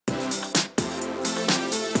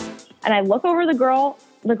And I look over the girl's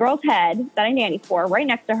head that I nanny for. Right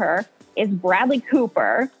next to her is Bradley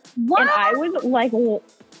Cooper. What? And I was like,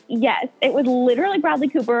 yes, it was literally Bradley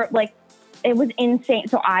Cooper. Like, it was insane.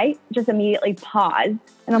 So I just immediately paused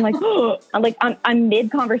and I'm like, I'm mid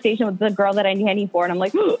conversation with the girl that I nanny for. And I'm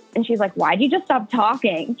like, and she's like, why'd you just stop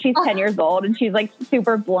talking? She's 10 years old and she's like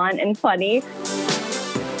super blunt and funny.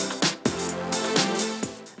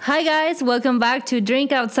 Hi guys, welcome back to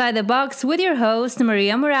Drink Outside the Box with your host,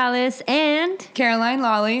 Maria Morales and Caroline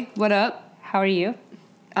Lawley. What up? How are you?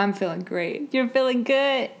 I'm feeling great. You're feeling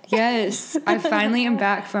good. Yes, I finally am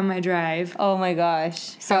back from my drive. Oh my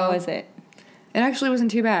gosh. How was it? It actually wasn't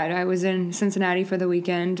too bad. I was in Cincinnati for the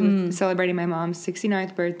weekend celebrating my mom's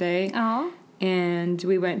 69th birthday. Oh. And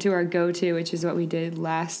we went to our go-to, which is what we did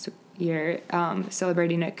last year,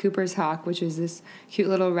 celebrating at Cooper's Hawk, which is this cute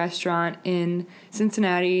little restaurant in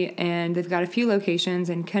Cincinnati. And they've got a few locations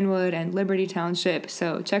in Kenwood and Liberty Township.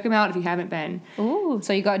 So check them out if you haven't been. Ooh,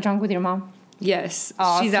 so you got drunk with your mom? Yes.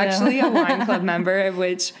 Awesome. She's actually a wine club member,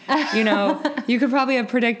 which, you could probably have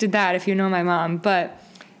predicted that if you know my mom. But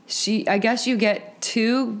I guess you get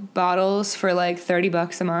 2 bottles for like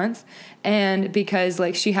 $30 a month. And because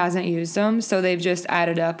like she hasn't used them, so they've just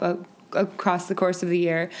added up across the course of the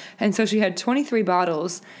year. And so she had 23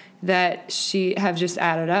 bottles that she have just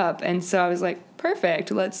added up. And so I was like,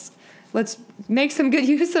 perfect. Let's make some good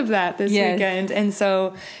use of that this weekend. And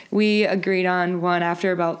so we agreed on one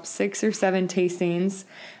after about 6 or 7 tastings.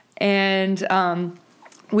 And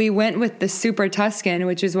we went with the Super Tuscan,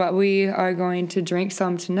 which is what we are going to drink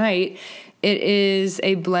some tonight. It is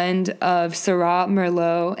a blend of Syrah,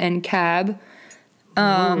 Merlot, and Cab.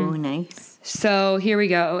 Ooh, nice. So here we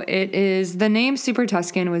go. The name Super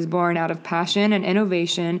Tuscan was born out of passion and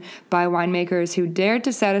innovation by winemakers who dared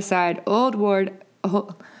to set aside old world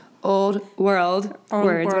words,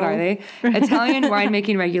 what are they? Italian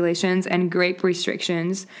winemaking regulations and grape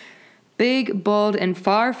restrictions. Big, bold, and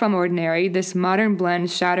far from ordinary, this modern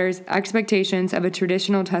blend shatters expectations of a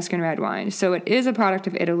traditional Tuscan red wine. So it is a product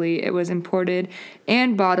of Italy. It was imported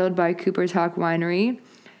and bottled by Cooper's Hawk Winery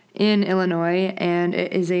in Illinois, and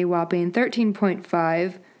it is a whopping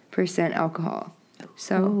 13.5% alcohol.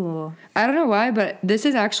 So I don't know why, but this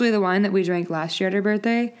is actually the wine that we drank last year at her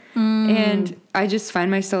birthday, and I just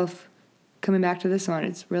find myself coming back to this one.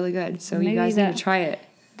 It's really good, so maybe you guys need to try it.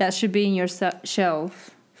 That should be in your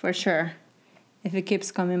shelf. For sure. If it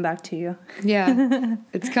keeps coming back to you. Yeah.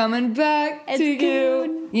 It's coming back to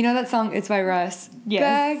you. You know that song? It's by Russ. Yes.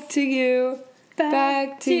 Back to you.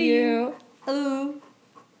 Back to you. Ooh.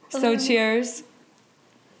 So cheers.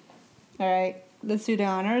 All right. Let's do the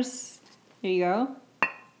honors. Here you go.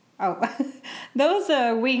 Oh. Those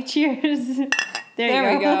are weak cheers.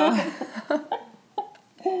 There we go.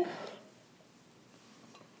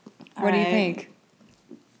 What do you think?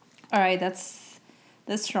 All right, that's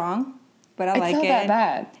strong, but I like it. It's not that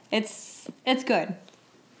bad. It's good.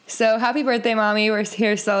 So happy birthday, Mommy. We're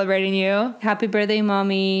here celebrating you. Happy birthday,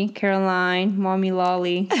 Mommy, Caroline, Mommy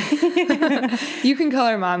Lolly. You can call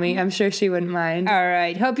her Mommy. I'm sure she wouldn't mind. All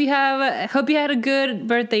right. Hope you had a good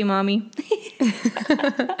birthday, Mommy.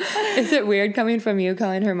 Is it weird coming from you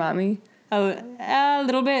calling her Mommy? A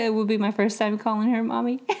little bit. It will be my first time calling her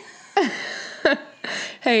Mommy.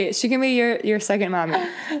 Hey, she can be your second mommy.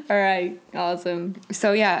 All right. Awesome.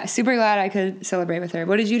 So, yeah, super glad I could celebrate with her.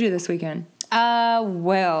 What did you do this weekend?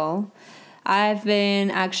 Well, I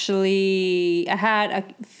had a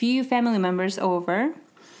few family members over,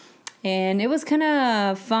 and it was kind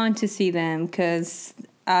of fun to see them because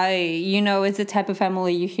it's the type of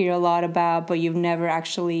family you hear a lot about, but you've never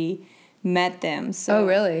actually met them. So, oh,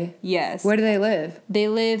 really? Yes. Where do they live? They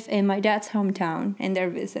live in my dad's hometown, and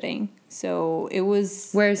they're visiting. So it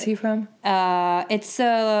was... Where is he from? It's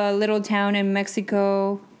a little town in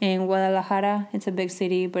Mexico, in Guadalajara. It's a big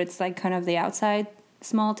city, but it's like kind of the outside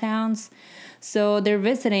small towns. So they're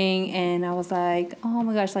visiting, and I was like, oh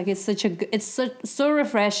my gosh, like it's so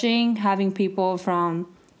refreshing having people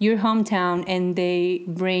from your hometown, and they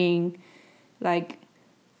bring like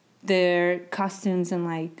their costumes and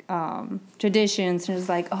like traditions, and it's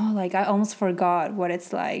like, oh, like I almost forgot what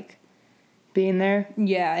it's like being there.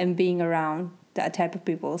 Yeah, and being around that type of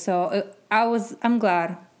people. So I'm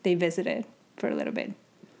glad they visited for a little bit.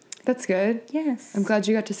 That's good. Yes. I'm glad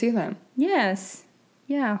you got to see them. Yes.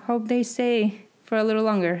 Yeah, hope they stay for a little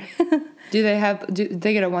longer. Do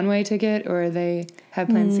they get a one-way ticket, or they have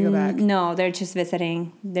plans to go back? No, they're just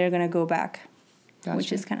visiting. They're going to go back, gotcha.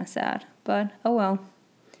 Which is kind of sad. But, oh well.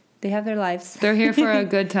 They have their lives. They're here for a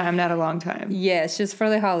good time, not a long time. Yes, just for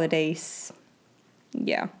the holidays.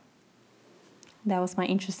 Yeah. That was my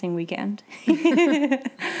interesting weekend.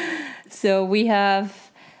 So we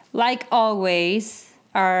have Like always,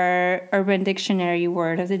 our Urban Dictionary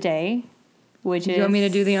word of the day, which is... You want me to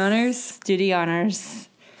do the honors? Do the honors,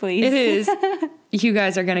 please. It is. You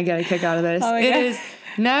guys are going to get a kick out of this. Oh my It God. is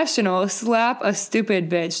National Slap a Stupid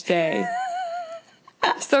Bitch Day.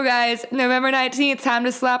 So, guys, November 19th, time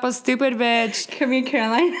to slap a stupid bitch. Come here,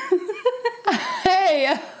 Caroline.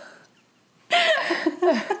 Hey!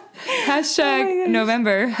 Oh Hashtag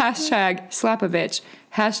November. Hashtag slap a bitch.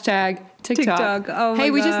 Hashtag TikTok. TikTok. Oh my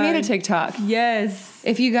hey, we just made a God. TikTok. Yes.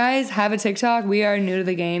 If you guys have a TikTok, we are new to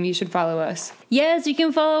the game. You should follow us. Yes, you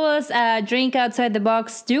can follow us at Drink Outside the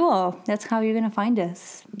Box Duo. That's how you're going to find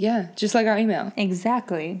us. Yeah, just like our email.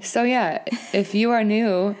 Exactly. So, yeah, if you are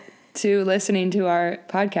new to listening to our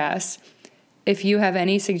podcast, if you have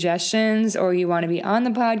any suggestions or you want to be on the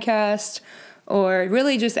podcast or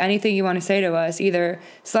really just anything you want to say to us, either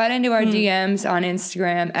slide into our DMs on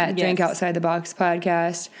Instagram at Yes. Drink Outside the Box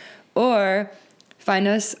Podcast or find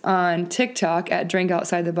us on TikTok at Drink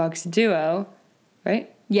Outside the Box Duo, right?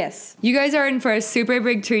 Yes. You guys are in for a super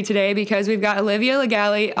big treat today because we've got Olivia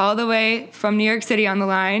Legale all the way from New York City on the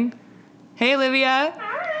line. Hey, Olivia.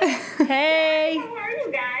 Hey. How are you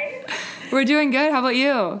guys? We're doing good. How about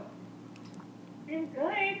you? I'm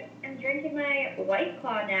good. I'm drinking my White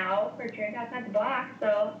Claw now for Drink Outside the Box,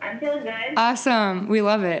 so I'm feeling good. Awesome. We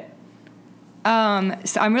love it.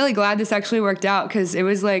 So I'm really glad this actually worked out because it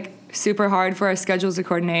was like super hard for our schedules to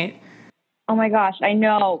coordinate. Oh my gosh, I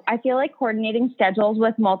know. I feel like coordinating schedules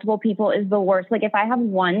with multiple people is the worst. Like if I have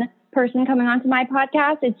one person coming onto my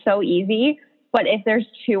podcast, it's so easy. But if there's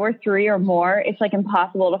 2 or 3 or more, it's like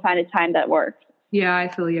impossible to find a time that works. Yeah, I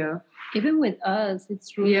feel you. Even with us,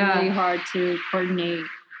 it's really, Yeah. really hard to coordinate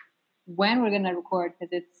when we're going to record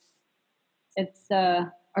because it's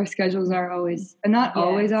Our schedules are always, not Yes.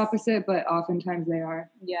 always opposite, but oftentimes they are.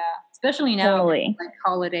 yeah, especially now, Totally. like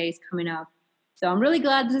holidays coming up. So I'm really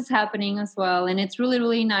glad this is happening as well. And it's really,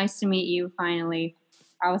 really nice to meet you finally.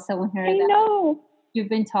 I was telling her I that know. you've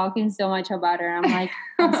been talking so much about her. I'm like,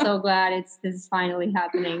 I'm so glad this is finally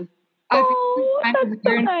happening. I Oh, feel like that's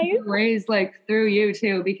so nice. ways like through you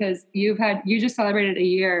too, because you just celebrated a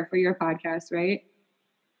year for your podcast, right?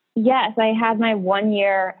 Yes, I had my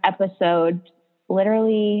 1-year episode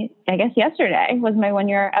literally, I guess yesterday was my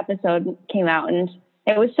 1-year episode came out. And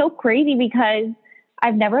it was so crazy because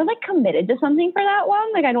I've never like committed to something for that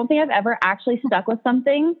long. Like I don't think I've ever actually stuck with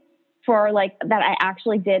something for like that I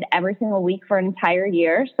actually did every single week for an entire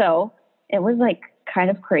year. So it was like kind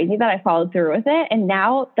of crazy that I followed through with it. And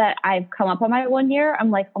now that I've come up on my 1 year, I'm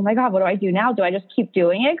like, oh my God, what do I do now? Do I just keep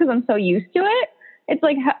doing it? Because I'm so used to it. It's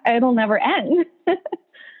like, it'll never end.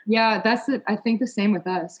 Yeah, that's it. I think the same with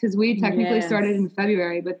us because we technically Yes. started in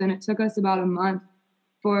February, but then it took us about a month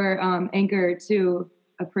for Anchor to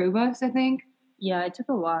approve us, I think. Yeah, it took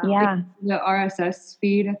a while. Yeah. The RSS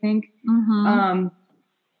feed, I think. Mm-hmm.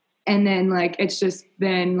 And then like it's just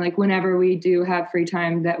been like whenever we do have free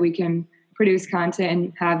time that we can produce content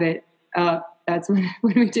and have it up, that's when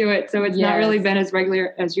we do it. So it's not really Yes. been as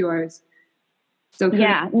regular as yours. So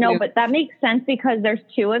Yeah, no, you. but that makes sense because there's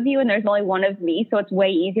 2 of you and there's only 1 of me. So it's way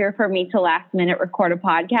easier for me to last minute record a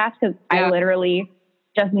podcast because Yeah. I literally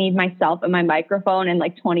just need myself and my microphone in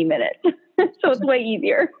like 20 minutes. So it's way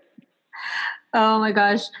easier. Oh my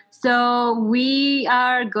gosh. So we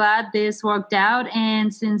are glad this worked out.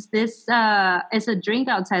 And since this is a drink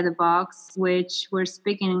outside the box, which we're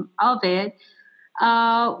speaking of it,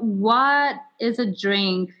 what is a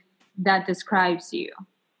drink that describes you?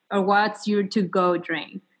 Or what's your to-go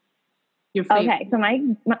drink? Your favorite? Okay, so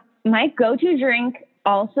my go-to drink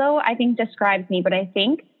also I think describes me, but I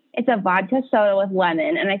think it's a vodka soda with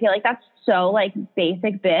lemon. And I feel like that's so like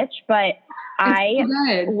basic bitch, but I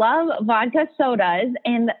It's good. love vodka sodas,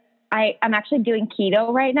 and I'm actually doing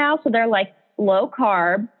keto right now. So they're like low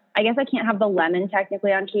carb. I guess I can't have the lemon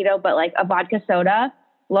technically on keto, but like a vodka soda,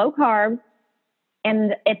 low carb.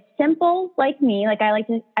 And it's simple like me. Like I like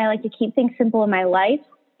to keep things simple in my life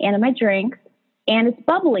and in my drinks, and it's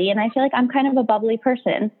bubbly. And I feel like I'm kind of a bubbly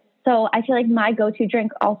person. So I feel like my go-to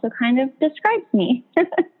drink also kind of describes me.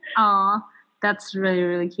 Aw, that's really,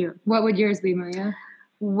 really cute. What would yours be, Maria?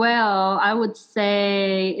 Well, I would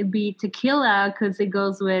say it'd be tequila because it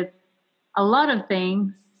goes with a lot of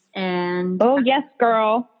things. And Oh, yes,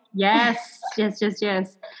 girl. yes.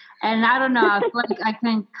 And I don't know, I feel like I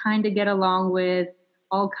can kind of get along with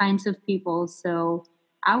all kinds of people. So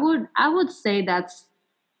I would say that's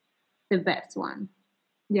the best one.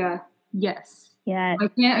 Yeah, Yes. I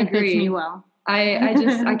can't It fits me agree. well.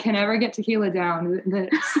 I can never get tequila down. The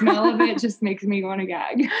smell of it just makes me want to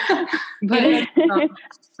gag. But It is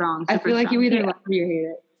strong. I super feel like you strong. either Yeah. love it or you hate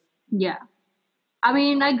it. Yeah. I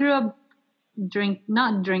mean, I grew up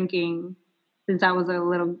not drinking since I was a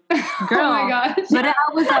little girl. Oh my gosh. But I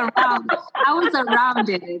was around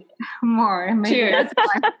it more. Maybe Cheers. that's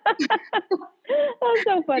why. That's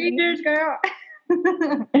so funny. Cheers, girl.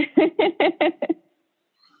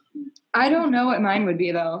 I don't know what mine would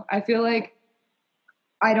be though. I feel like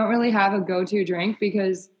I don't really have a go-to drink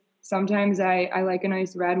because sometimes I like a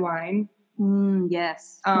nice red wine.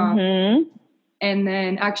 Yes. Mhm. And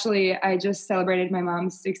then actually I just celebrated my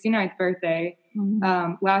mom's 69th birthday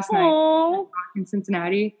last night Aw. in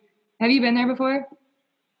Cincinnati. Have you been there before?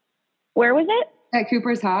 Where was it? At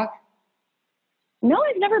Cooper's Hawk? No,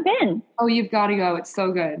 I've never been. Oh, you've got to go. It's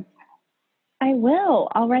so good. I will.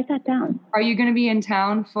 I'll write that down. Are you going to be in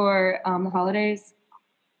town for the holidays?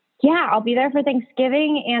 Yeah, I'll be there for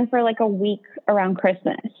Thanksgiving and for like a week around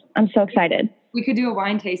Christmas. I'm so excited. We could do a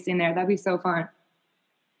wine tasting there. That'd be so fun.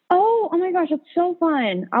 Oh my gosh, it's so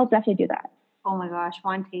fun. I'll definitely do that. Oh my gosh,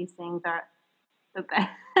 wine tastings are the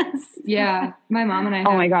best. Yeah, my mom and I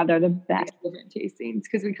Oh had my God, they're the best. different tastings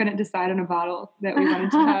because we couldn't decide on a bottle that we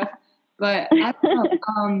wanted to have. But I don't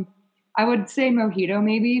know, I would say mojito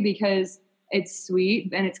maybe because it's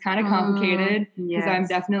sweet and it's kind of complicated because I'm yes.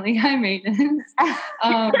 definitely high maintenance.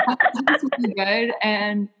 But it's really good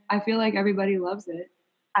and I feel like everybody loves it.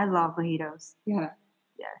 I love mojitos. Yeah.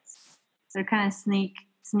 Yes. They're kind of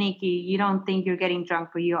sneaky. You don't think you're getting drunk,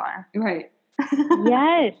 but you are. Right.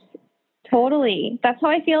 Yes, totally. That's how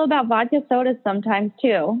I feel about vodka sodas sometimes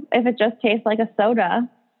too. If it just tastes like a soda,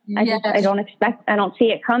 I don't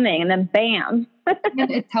see it coming, and then bam. And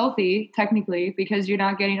it's healthy technically because you're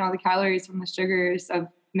not getting all the calories from the sugars of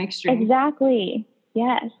mixed drink. Exactly.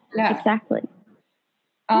 Yes. Yeah. Exactly.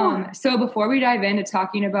 So before we dive into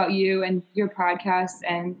talking about you and your podcast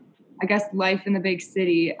and I guess life in the big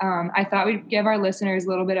city, I thought we'd give our listeners a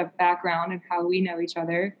little bit of background of how we know each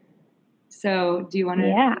other. So do you want to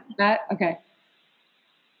do that? Okay.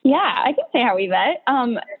 Yeah, I can say how we met.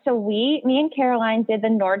 So me and Caroline did the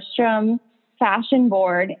Nordstrom fashion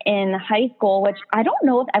board in high school, which I don't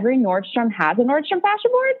know if every Nordstrom has a Nordstrom fashion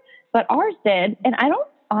board, but ours did. And I don't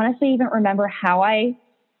honestly even remember how I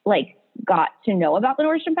got to know about the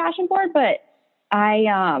Nordstrom fashion board, but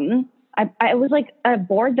it was like a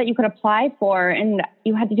board that you could apply for and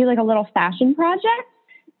you had to do like a little fashion project.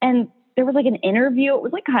 And there was like an interview. It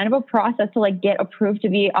was like kind of a process to like get approved to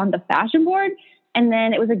be on the fashion board. And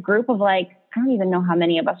then it was a group of like, I don't even know how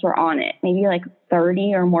many of us were on it, maybe like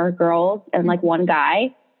 30 or more girls and like one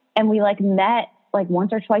guy. And we like met like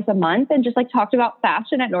once or twice a month and just like talked about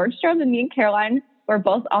fashion at Nordstrom. And me and Caroline were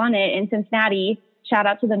both on it in Cincinnati. Shout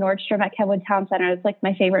out to the Nordstrom at Kenwood Town Center. It's like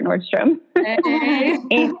my favorite Nordstrom.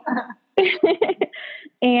 Hey.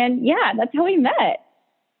 And yeah, that's how we met.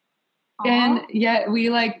 And yet we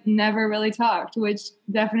like never really talked, which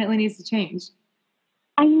definitely needs to change.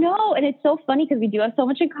 I know. And it's so funny because we do have so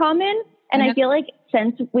much in common. And I feel like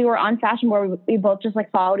since we were on fashion board, we both just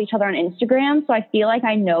like followed each other on Instagram. So I feel like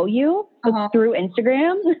I know you through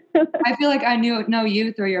Instagram. I feel like I know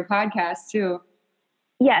you through your podcast too.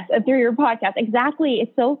 Yes, through your podcast. Exactly.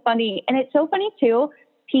 It's so funny. And it's so funny too.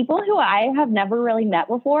 People who I have never really met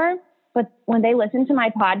before, but when they listen to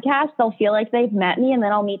my podcast, they'll feel like they've met me and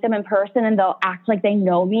then I'll meet them in person and they'll act like they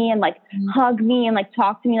know me and like hug me and like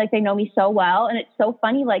talk to me like they know me so well. And it's so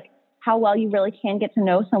funny, like how well you really can get to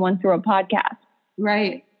know someone through a podcast.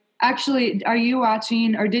 Right. Actually, are you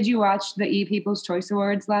watching or did you watch the People's Choice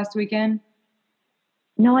Awards last weekend?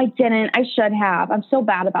 No, I didn't. I should have. I'm so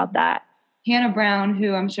bad about that. Hannah Brown,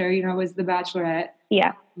 who I'm sure you know was the Bachelorette.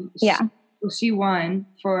 Yeah. She won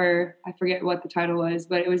for, I forget what the title was,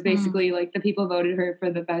 but it was basically like the people voted her for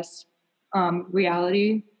the best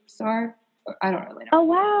reality star. I don't really know. Oh,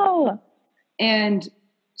 wow. And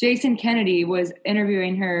Jason Kennedy was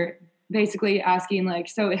interviewing her, basically asking like,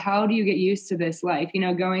 so how do you get used to this life? You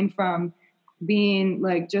know, going from being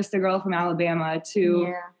like just a girl from Alabama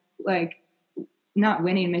to like not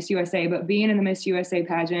winning Miss USA, but being in the Miss USA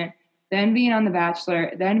pageant, then being on The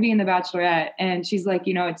Bachelor, then being the Bachelorette. And she's like,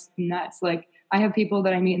 you know, it's nuts. Like I have people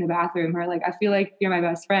that I meet in the bathroom who are like, I feel like you're my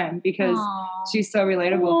best friend because she's so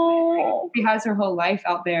relatable. Aww. She has her whole life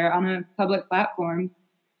out there on a public platform.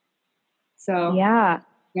 So yeah,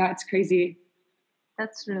 it's crazy.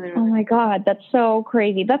 That's really Oh my God, that's so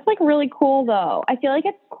crazy. That's like really cool though. I feel like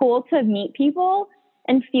it's cool to meet people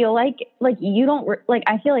and feel like you don't like,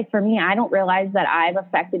 I feel like for me, I don't realize that I've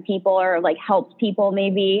affected people or like helped people.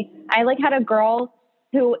 Maybe I like had a girl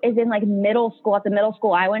who is in like middle school at the middle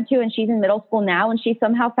school I went to, and she's in middle school now. And she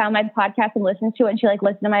somehow found my podcast and listened to it. And she like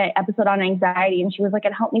listened to my episode on anxiety. And she was like,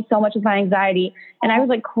 it helped me so much with my anxiety. And I was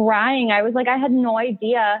like crying. I was like, I had no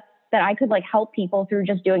idea that I could like help people through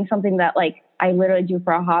just doing something that like I literally do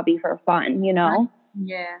for a hobby, for fun, you know?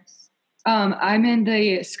 Yes. I'm in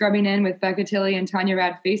the Scrubbing In with Becca Tilly and Tanya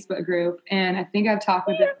Rad Facebook group, and I think I've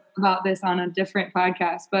talked about this on a different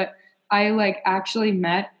podcast, but I like actually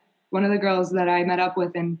met one of the girls that I met up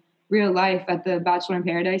with in real life at the Bachelor in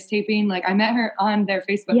Paradise taping. Like I met her on their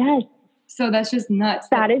Facebook. Yes. So that's just nuts.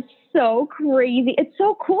 That is so crazy. It's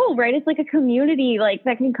so cool, right? It's like a community like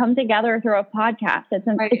that can come together through a podcast. It's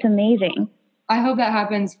amazing. I hope that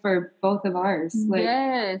happens for both of ours. Like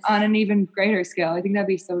Yes. on an even greater scale. I think that'd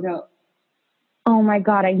be so dope. Oh my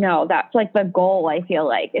God, I know. That's like the goal, I feel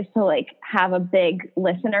like, is to like have a big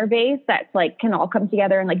listener base that's like can all come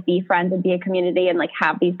together and like be friends and be a community and like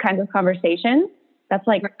have these kinds of conversations. That's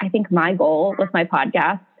like, I think my goal with my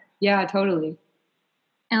podcast. Yeah, totally.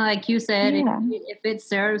 And like you said, Yeah. if it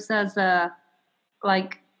serves as a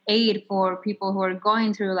like aid for people who are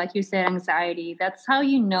going through, like you said, anxiety, that's how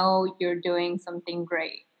you know you're doing something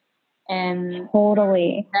great. And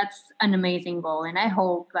Totally. that's an amazing goal. And I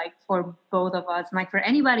hope like for both of us, like for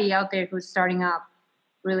anybody out there who's starting up,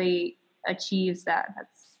 really achieves that.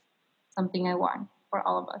 That's something I want for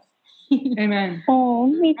all of us. Amen. Oh,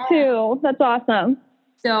 me too. That's awesome.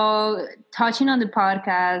 So touching on the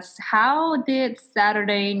podcast, how did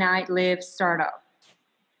Saturday Night Live start up?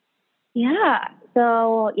 Yeah.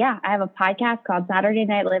 So yeah, I have a podcast called Saturday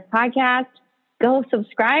Night Live Podcast. Go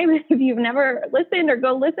subscribe if you've never listened, or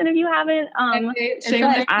go listen if you haven't.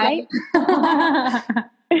 Shameless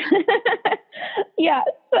Yeah.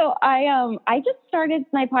 So I just started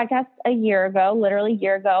my podcast a year ago, literally a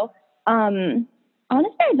year ago. Honestly,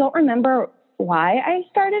 I don't remember why I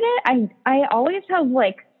started it. I always have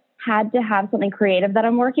like had to have something creative that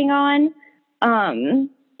I'm working on.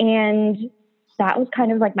 And that was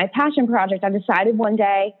kind of like my passion project. I decided one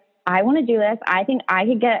day I want to do this. I think I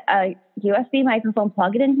could get a USB microphone,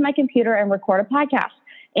 plug it into my computer, and record a podcast.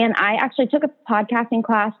 And I actually took a podcasting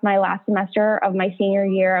class my last semester of my senior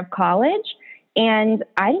year of college. And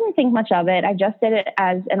I didn't think much of it. I just did it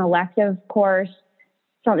as an elective course,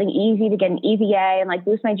 something easy to get an EVA and like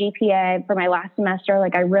boost my GPA for my last semester.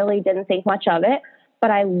 Like I really didn't think much of it,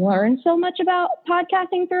 but I learned so much about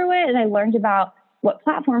podcasting through it. And I learned about what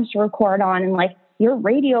platforms to record on and like your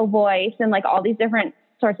radio voice and like all these different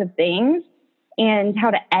sorts of things and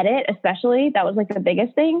how to edit, especially. That was like the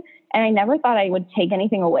biggest thing. And I never thought I would take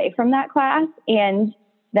anything away from that class. And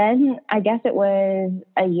then I guess it was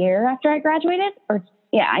a year after I graduated, a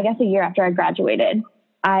year after I graduated,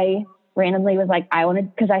 I randomly was like,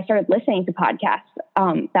 because I started listening to podcasts.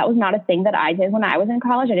 That was not a thing that I did when I was in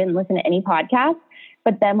college. I didn't listen to any podcasts.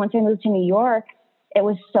 But then once I moved to New York, it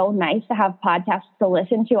was so nice to have podcasts to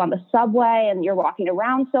listen to on the subway, and you're walking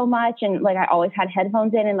around so much. And like, I always had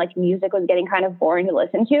headphones in, and like music was getting kind of boring to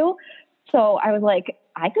listen to. So I was like,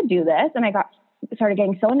 I could do this. And I started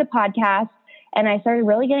getting so into podcasts, and I started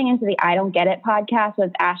really getting into the I Don't Get It podcast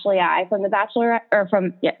with Ashley I from The Bachelor,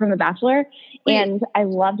 from The Bachelor. Wait. And I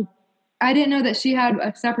loved. I didn't know that she had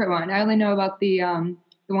a separate one. I only know about the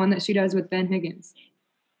one that she does with Ben Higgins.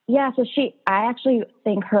 Yeah, so I actually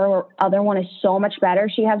think her other one is so much better.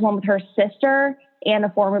 She has one with her sister and a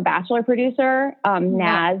former Bachelor producer,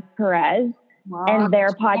 Naz Perez, Wow. and their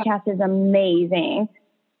podcast is amazing.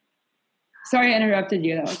 Sorry I interrupted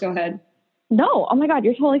you, though. Go ahead. No, oh my God,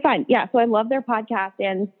 you're totally fine. Yeah, so I love their podcast,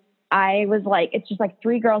 and I was like, it's just like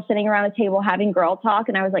three girls sitting around the table having girl talk,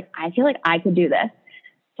 and I was like, I feel like I could do this.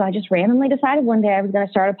 So I just randomly decided one day I was going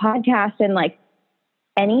to start a podcast, and like,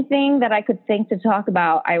 anything that I could think to talk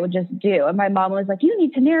about, I would just do. And my mom was like, you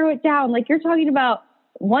need to narrow it down. Like, you're talking about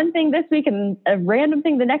one thing this week and a random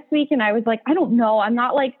thing the next week. And I was like, I don't know. I'm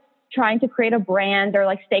not like trying to create a brand or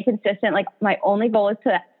like stay consistent. Like, my only goal is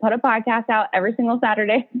to put a podcast out every single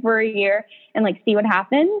Saturday for a year and like see what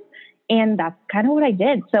happens. And that's kind of what I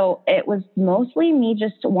did. So it was mostly me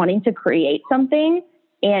just wanting to create something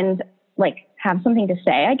and like have something to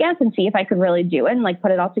say, I guess, and see if I could really do it and like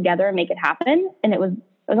put it all together and make it happen. And it was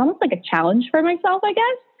almost like a challenge for myself, I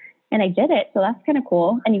guess. And I did it. So that's kind of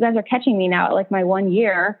cool. And you guys are catching me now at like my 1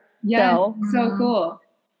 year. Yeah, so cool.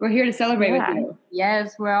 We're here to celebrate with you.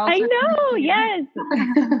 Yes, we're also. I know. Yes.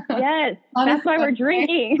 Yes. That's why we're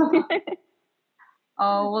drinking.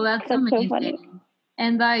 Oh, well, that's So amazing. funny.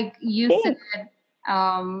 And like you Thanks. said,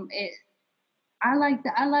 I like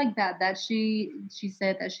that she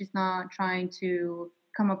said that she's not trying to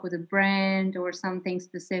come up with a brand or something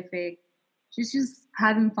specific. She's just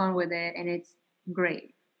having fun with it, and it's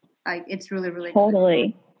great. Like, it's really, really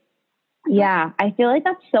Totally. Yeah. I feel like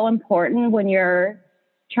that's so important when you're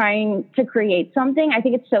trying to create something. I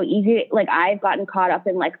think it's so easy. Like, I've gotten caught up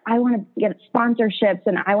in like, I want to get sponsorships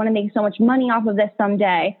and I want to make so much money off of this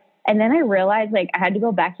someday. And then I realized like I had to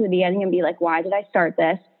go back to the beginning and be like, why did I start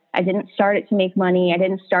this? I didn't start it to make money. I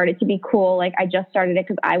didn't start it to be cool. Like I just started it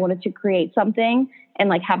because I wanted to create something and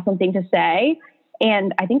like have something to say.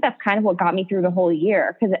 And I think that's kind of what got me through the whole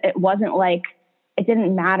year, because it wasn't like, it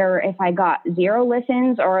didn't matter if I got 0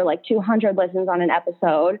 listens or like 200 listens on an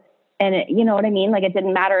episode. And it, you know what I mean? Like it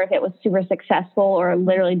didn't matter if it was super successful or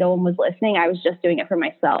literally no one was listening. I was just doing it for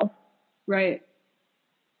myself. Right.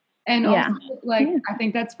 And also, like, I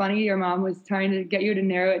think that's funny. Your mom was trying to get you to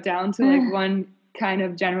narrow it down to like one kind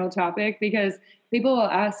of general topic, because people will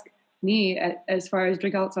ask me as far as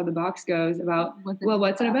Drink Outside the Box goes about,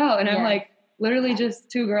 what's it about? And I'm like, literally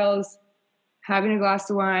just 2 girls having a glass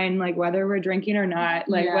of wine, like whether we're drinking or not,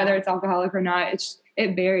 like whether it's alcoholic or not,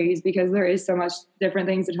 it varies because there is so much different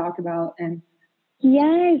things to talk about. And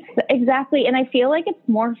yes, exactly. And I feel like it's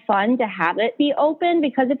more fun to have it be open,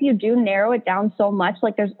 because if you do narrow it down so much,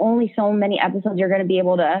 like there's only so many episodes you're going to be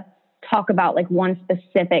able to talk about like one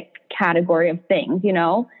specific category of things, you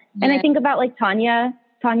know? Yeah. And I think about like Tanya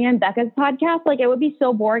and Becca's podcast, like it would be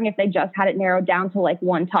so boring if they just had it narrowed down to like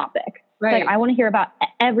one topic. Right. Like I want to hear about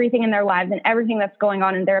everything in their lives and everything that's going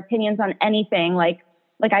on and their opinions on anything. Like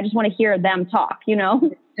I just want to hear them talk, you know?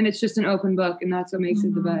 And it's just an open book, and that's what makes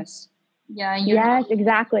it the best. Yeah. Yes,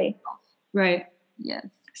 exactly. Right. Yes.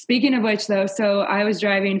 Speaking of which, though, so I was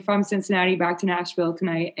driving from Cincinnati back to Nashville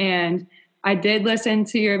tonight, and I did listen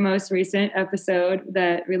to your most recent episode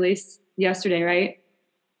that released yesterday, right?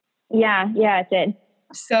 Yeah, it did.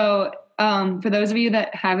 So for those of you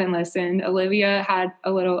that haven't listened, Olivia had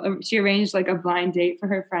she arranged like a blind date for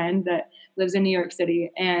her friend that lives in New York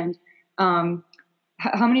City. And how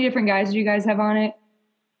many different guys did you guys have on it?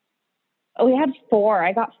 We had 4.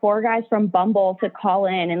 I got 4 guys from Bumble to call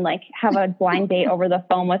in and like have a blind date over the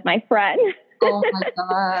phone with my friend. Oh my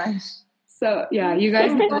gosh. So yeah, you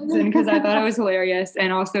guys listen, because I thought it was hilarious.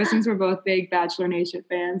 And also, since we're both big Bachelor Nation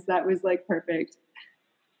fans, that was like perfect.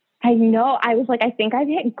 I know. I was like, I think I've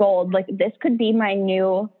hit gold. Like this could be my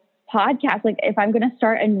new podcast. Like if I'm going to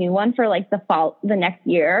start a new one for like the next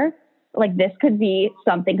year, like this could be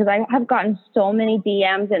something. Cause I have gotten so many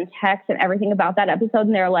DMs and texts and everything about that episode.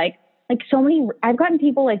 And they're like so many, I've gotten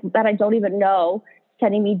people like that I don't even know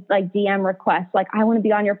sending me like DM requests. Like, I want to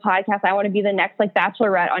be on your podcast. I want to be the next like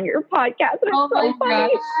Bachelorette on your podcast. And it's so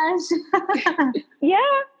funny. Gosh. Yeah.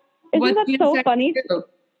 Isn't that so funny?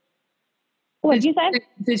 What did you say?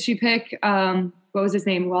 Did she pick, what was his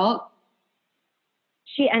name, Walt?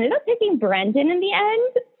 She ended up picking Brendan in the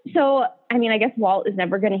end. So, I mean, I guess Walt is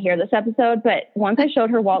never going to hear this episode, but once I showed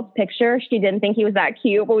her Walt's picture, she didn't think he was that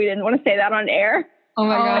cute, but we didn't want to say that on air. Oh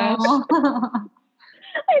my gosh.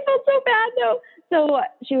 I felt so bad though. So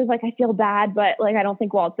she was like, I feel bad, but like, I don't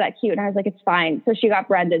think Walt's that cute. And I was like, it's fine. So she got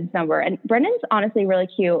Brendan's number, and Brendan's honestly really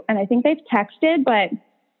cute. And I think they've texted, but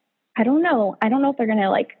I don't know. I don't know if they're going to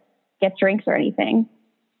like get drinks or anything.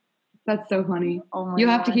 That's so funny. Oh You'll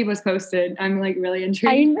have to keep us posted. I'm like really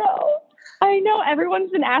intrigued. I know.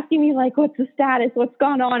 Everyone's been asking me like, what's the status? What's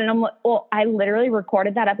gone on? And I'm like, well, I literally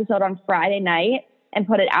recorded that episode on Friday night and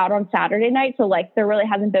put it out on Saturday night. So like, there really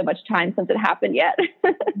hasn't been much time since it happened yet.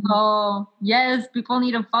 Oh, yes. People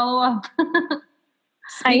need to follow up.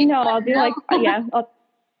 I know. I'll be like, yeah.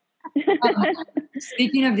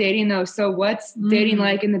 Speaking of dating though, so what's dating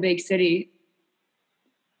like in the big city?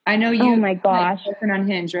 I know you. Oh my gosh. Met your boyfriend on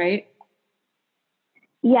Hinge, right?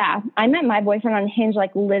 Yeah, I met my boyfriend on Hinge.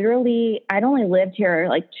 Like literally, I'd only lived here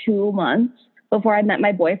like 2 months before I met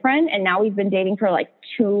my boyfriend, and now we've been dating for like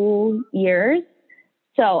 2 years.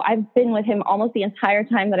 So I've been with him almost the entire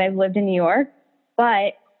time that I've lived in New York.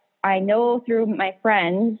 But I know through my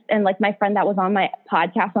friends and like my friend that was on my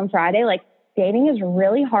podcast on Friday, like dating is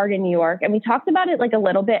really hard in New York. And we talked about it like a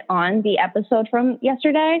little bit on the episode from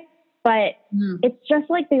yesterday, but it's just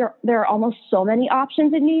like there are almost so many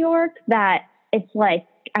options in New York that it's like,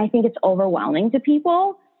 I think it's overwhelming to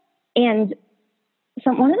people. And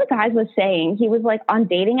one of the guys was saying, he was like, on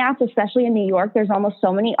dating apps, especially in New York, there's almost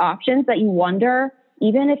so many options that you wonder,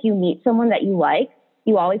 even if you meet someone that you like,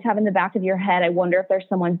 you always have in the back of your head, I wonder if there's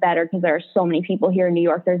someone better, because there are so many people here in New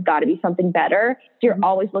York. There's got to be something better. So you're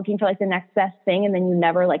always looking for like the next best thing, and then you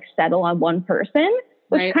never like settle on one person,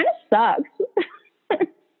 which kind of sucks.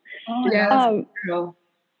 Yeah, true.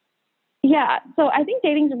 Yeah. So I think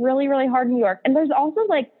dating's really, really hard in New York. And there's also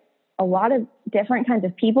like a lot of different kinds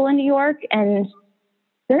of people in New York. And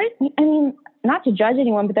not to judge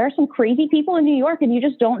anyone, but there are some crazy people in New York and you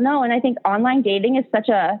just don't know. And I think online dating is such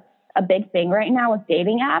a big thing right now with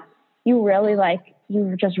dating apps.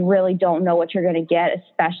 You just really don't know what you're going to get,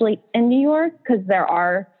 especially in New York, because there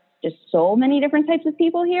are just so many different types of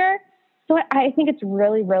people here. So I think it's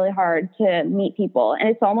really, really hard to meet people. And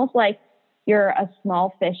it's almost like you're a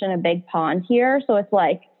small fish in a big pond here. So it's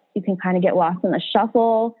like you can kind of get lost in the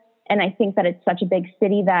shuffle. And I think that it's such a big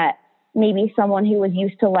city that maybe someone who was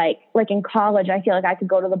used to like in college, I feel like I could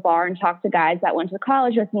go to the bar and talk to guys that went to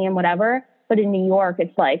college with me and whatever. But in New York,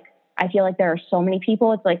 it's like, I feel like there are so many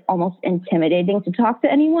people. It's like almost intimidating to talk to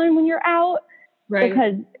anyone when you're out. Right.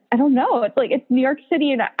 Because I don't know. It's like, it's New York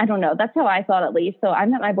City. And I don't know. That's how I thought, at least. So I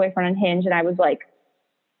met my boyfriend on Hinge and I was like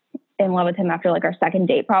in love with him after like our second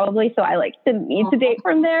date, probably. So I like didn't need to date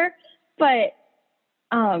from there. But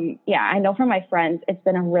yeah, I know from my friends, it's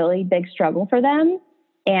been a really big struggle for them.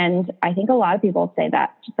 And I think a lot of people say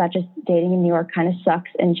that just dating in New York kind of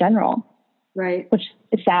sucks in general. Right. Which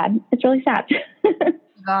is sad. It's really sad.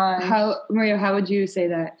 Maria, how would you say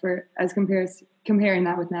that comparing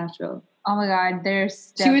that with Nashville? Oh my God,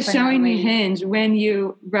 there's She was showing me definitely- Hinge when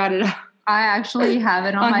you brought it up. I actually have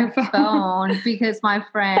it on On my your phone. phone because my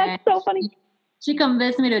friend, That's so funny. she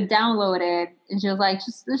convinced me to download it. And she was like,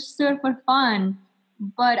 let's just do it for fun.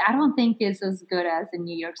 But I don't think it's as good as in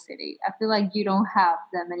New York City. I feel like you don't have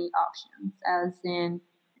that many options as in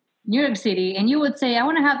New York City. And you would say, I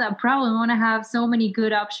want to have that problem. I want to have so many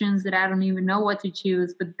good options that I don't even know what to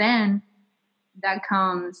choose. But then that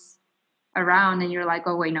comes around and you're like,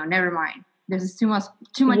 oh, wait, no, never mind. This is too much.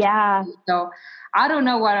 Yeah, So I don't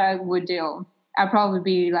know what I would do. I'd probably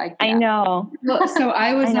be like, I know. Well, so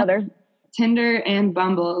I was I know on there's Tinder and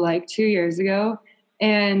Bumble like 2 years ago.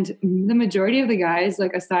 And the majority of the guys,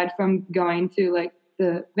 like aside from going to like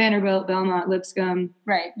the Vanderbilt, Belmont, Lipscomb,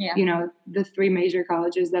 right. Yeah. you know, the three major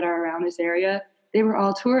colleges that are around this area, they were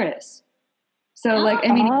all tourists. So like,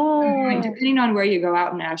 I mean, Oh. depending on where you go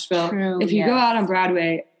out in Nashville, True, if you go yes. out on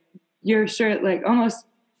Broadway, you're sure like almost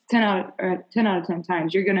 10 out of 10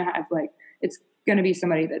 times, you're going to have like, it's going to be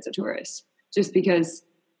somebody that's a tourist just because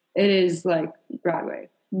it is like Broadway.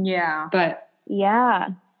 Yeah. But Yeah,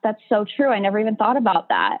 that's so true. I never even thought about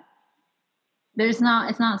that. It's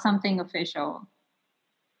not something official.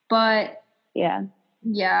 But Yeah.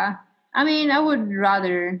 yeah. I mean, I would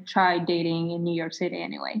rather try dating in New York City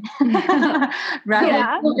anyway. Rather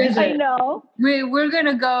Yeah, I know. we're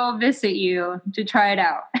gonna go visit you to try it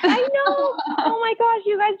out. I know. Oh my gosh,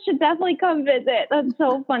 you guys should definitely come visit. That's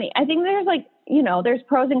so funny. I think there's like, there's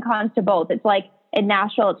pros and cons to both. It's like in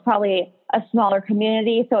Nashville, it's probably a smaller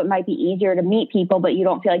community, so it might be easier to meet people, but you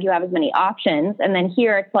don't feel like you have as many options. And then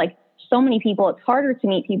here, it's like so many people, it's harder to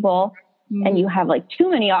meet people, and you have like too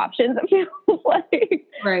many options. It feels like.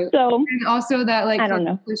 right. So And also that like I don't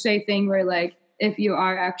know. cliche thing where like if you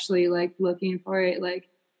are actually like looking for it, like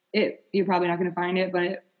you're probably not going to find it,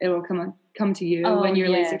 but it will come to you Oh, when you're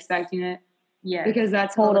least yes. expecting it. Yeah. Because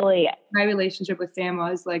that's how totally. my relationship with Sam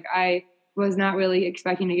was. Like I was not really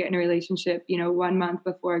expecting to get in a relationship, 1 month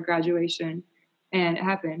before graduation, and it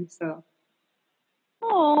happened. So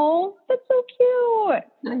Oh, that's so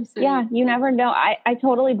cute. Yeah, you never know. I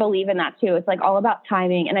totally believe in that too. It's like all about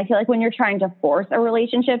timing. And I feel like when you're trying to force a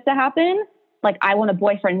relationship to happen, like I want a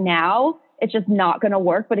boyfriend now, it's just not going to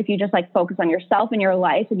work. But if you just like focus on yourself and your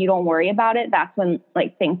life and you don't worry about it, that's when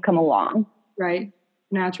like things come along. right,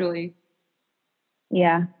 naturally.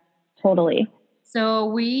 Yeah, totally. So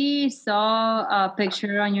we saw a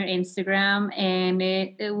picture on your Instagram, and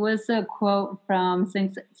it was a quote from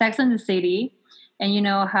Sex and the City. And you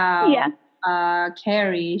know how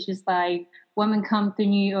Carrie, she's like, women come to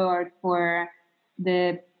New York for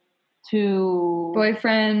the two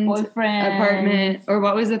Boyfriend, apartment, or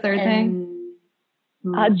what was the third thing?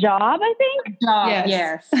 A job, I think. Job,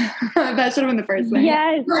 yes. That should have been the first thing.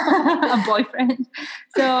 Yes. A boyfriend.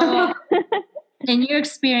 So in your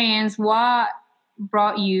experience, what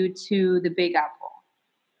brought you to the Big Apple?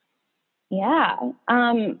 Yeah.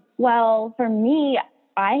 Well, for me,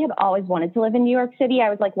 I had always wanted to live in New York City. I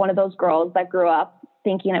was like one of those girls that grew up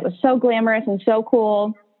thinking it was so glamorous and so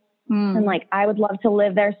cool. And like, I would love to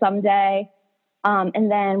live there someday.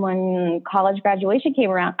 And then when college graduation came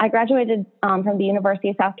around, I graduated from the University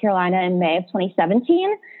of South Carolina in May of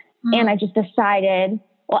 2017. And I just decided,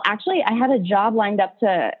 well, actually, I had a job lined up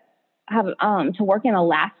to have to work in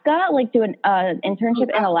Alaska, like do an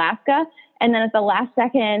internship in Alaska. And then at the last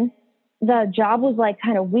second, the job was like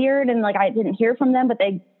kind of weird. And like, I didn't hear from them, but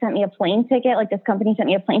they sent me a plane ticket. Like this company sent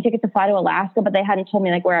me a plane ticket to fly to Alaska, but they hadn't told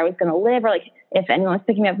me like where I was going to live or like if anyone was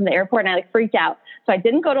picking me up from the airport. And I like freaked out. So I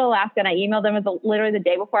didn't go to Alaska, and I emailed them literally the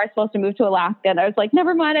day before I was supposed to move to Alaska. And I was like,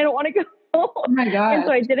 never mind, I don't want to go. Oh my God. And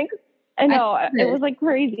so I didn't, I know, it was like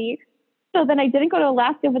crazy. So then I didn't go to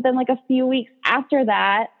Alaska, but then like a few weeks after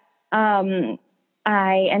that,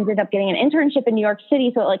 I ended up getting an internship in New York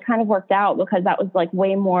City. So it like kind of worked out because that was like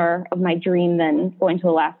way more of my dream than going to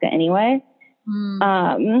Alaska anyway.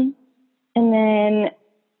 And then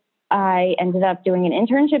I ended up doing an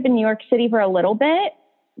internship in New York City for a little bit,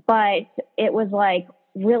 but it was like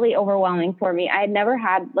really overwhelming for me. I had never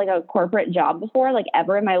had like a corporate job before, like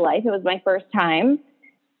ever in my life. It was my first time.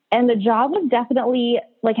 And the job was definitely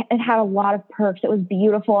like, it had a lot of perks. It was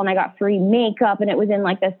beautiful. And I got free makeup, and it was in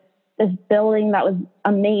like this building that was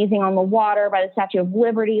amazing on the water by the Statue of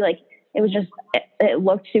Liberty. Like it was just, it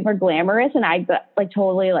looked super glamorous, and I got, like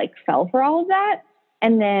totally like fell for all of that.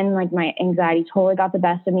 And then like my anxiety totally got the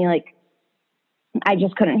best of me. Like I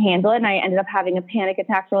just couldn't handle it. And I ended up having a panic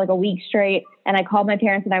attack for like a week straight. And I called my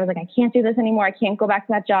parents and I was like, I can't do this anymore. I can't go back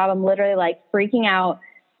to that job. I'm literally like freaking out.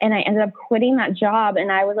 And I ended up quitting that job.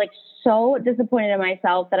 And I was like so disappointed in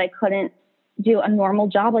myself that I couldn't do a normal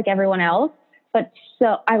job like everyone else. But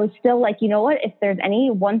so I was still like, you know what, if there's any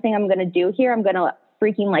one thing I'm going to do here, I'm going to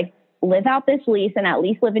freaking like live out this lease and at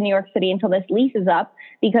least live in New York City until this lease is up,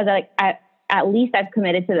 because at least I've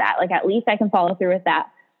committed to that. Like at least I can follow through with that.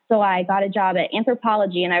 So I got a job at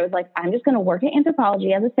Anthropologie, and I was like, I'm just going to work at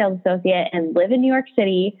Anthropologie as a sales associate and live in New York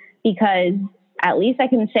City, because at least I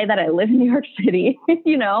can say that I live in New York City,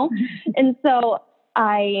 you know? And so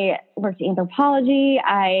I worked at Anthropologie.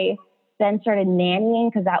 I then started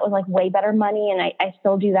nannying because that was like way better money. And I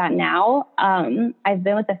still do that now. I've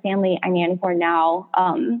been with the family I nanny for now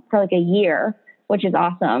for like a year, which is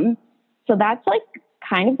awesome. So that's like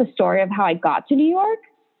kind of the story of how I got to New York.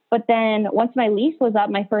 But then once my lease was up,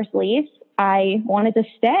 my first lease, I wanted to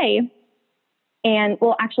stay. And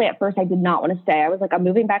well, actually at first I did not want to stay. I was like, I'm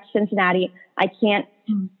moving back to Cincinnati. I can't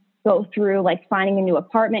go through like finding a new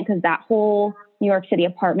apartment, because that whole New York City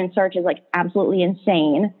apartment search is like absolutely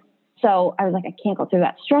insane. So I was like, I can't go through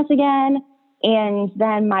that stress again. And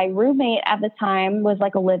then my roommate at the time was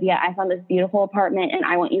like, Olivia, I found this beautiful apartment and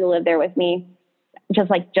I want you to live there with me. Just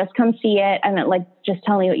come see it. And then like, just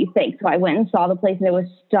tell me what you think. So I went and saw the place, and it was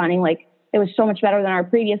stunning. Like it was so much better than our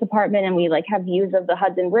previous apartment. And we like have views of the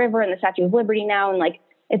Hudson River and the Statue of Liberty now. And like,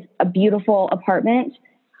 it's a beautiful apartment.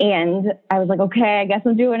 And I was like, okay, I guess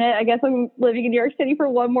I'm doing it. I guess I'm living in New York City for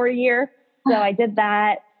one more year. So I did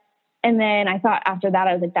that. And then I thought after that,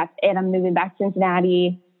 I was like, that's it. I'm moving back to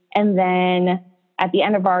Cincinnati. And then at the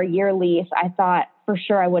end of our year lease, I thought for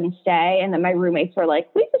sure I wouldn't stay. And then my roommates were like,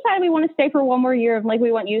 we decided we want to stay for one more year. And like,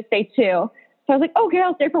 we want you to stay too. So I was like, okay,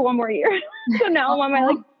 I'll stay for one more year. So now I'm on my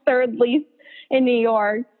like third lease in New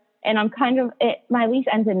York. And I'm kind of, my lease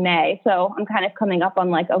ends in May. So I'm kind of coming up on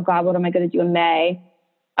like, oh God, what am I going to do in May?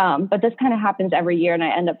 But this kind of happens every year, and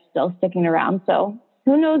I end up still sticking around. So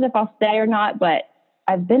who knows if I'll stay or not, but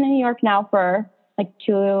I've been in New York now for like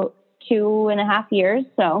 2.5 years.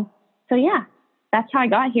 So yeah, that's how I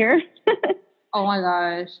got here. Oh my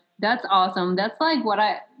gosh, that's awesome. That's what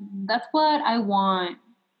I want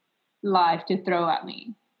life to throw at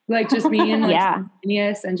me. Like just being like Yeah.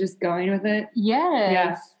 spontaneous and just going with it. Yes.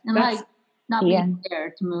 Yeah. And like not being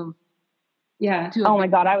scared to move. Yeah. Oh my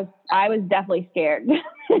God, I was definitely scared.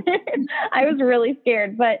 I was really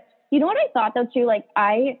scared. But you know what I thought though too? Like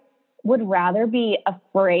I would rather be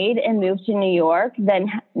afraid and move to New York than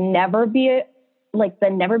never be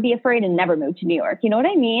afraid and never move to New York. You know what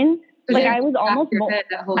I mean? Like I was almost more,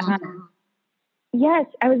 that whole time. yes,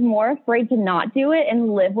 I was more afraid to not do it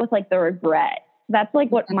and live with like the regret. That's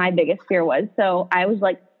like what my biggest fear was. So I was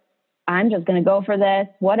like, I'm just going to go for this,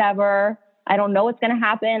 whatever. I don't know what's going to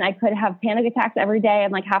happen. I could have panic attacks every day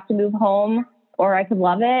and like have to move home, or I could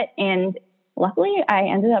love it. And luckily I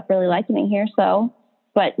ended up really liking it here. So,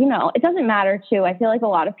 but you know, it doesn't matter too. I feel like a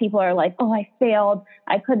lot of people are like, oh, I failed.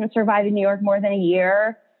 I couldn't survive in New York more than a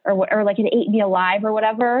year, or like it ate me alive or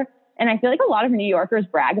whatever. And I feel like a lot of New Yorkers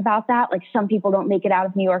brag about that. Like some people don't make it out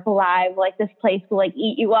of New York alive. Like this place will like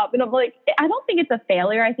eat you up. And I'm like, I don't think it's a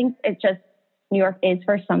failure. I think it's just New York is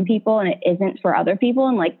for some people and it isn't for other people.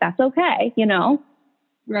 And like, that's okay, you know?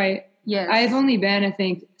 Right. Yes. I've only been, I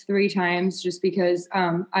think, 3 times just because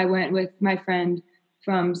I went with my friend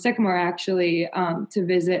from Sycamore actually to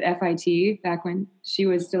visit FIT back when she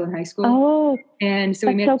was still in high school. Oh, and so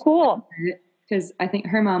that's we made so cool. because I think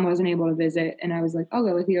her mom wasn't able to visit, and I was like, I'll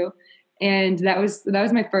go with you. And that was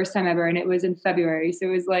my first time ever, and it was in February, so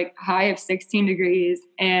it was like high of 16 degrees,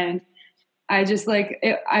 and I just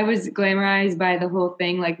I was glamorized by the whole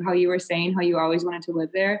thing, like how you were saying, how you always wanted to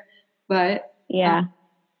live there, but yeah,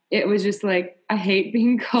 it was just like I hate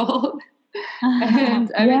being cold,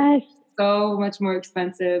 and I mean, so much more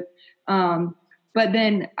expensive. But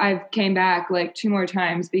then I came back like 2 more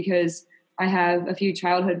times because I have a few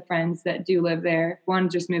childhood friends that do live there. One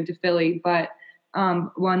just moved to Philly, but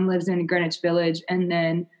one lives in Greenwich Village, and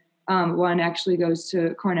then one actually goes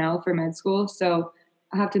to Cornell for med school. So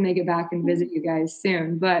I'll have to make it back and visit you guys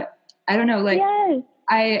soon. But I don't know, like, Yes.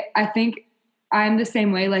 I think I'm the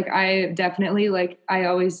same way. Like, I definitely, like, I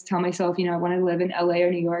always tell myself, you know, I want to live in LA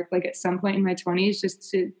or New York, like at some point in my 20s,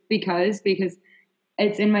 just because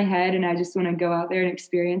it's in my head and I just want to go out there and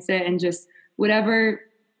experience it, and just whatever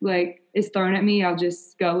like is thrown at me, I'll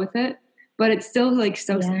just go with it. But it's still like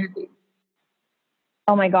so scary.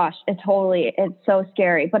 Oh my gosh, it's so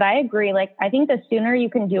scary. But I agree. Like, I think the sooner you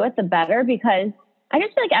can do it, the better, because I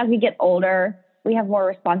just feel like as we get older, we have more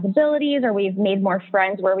responsibilities, or we've made more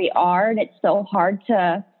friends where we are. And it's so hard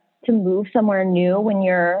to move somewhere new when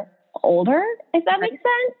you're older, if that makes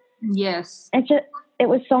sense. Yes. It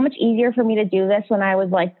was so much easier for me to do this when I was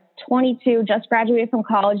like 22, just graduated from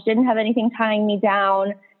college, didn't have anything tying me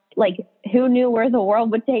down. Like, who knew where the world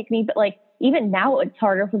would take me? But like, even now it's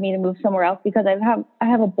harder for me to move somewhere else, because I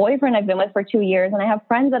have a boyfriend I've been with for 2 years, and I have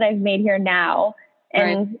friends that I've made here now.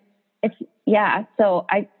 And so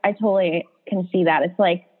I totally can see that. It's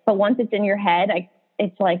like, but once it's in your head,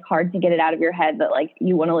 it's like hard to get it out of your head that like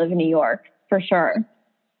you want to live in New York for sure.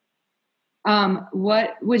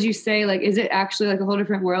 What would you say, like, is it actually like a whole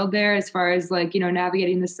different world there as far as like, you know,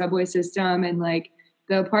 navigating the subway system and like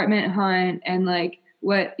the apartment hunt, and like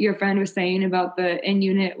what your friend was saying about the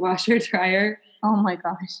in-unit washer dryer? Oh my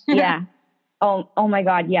gosh. Yeah. Oh my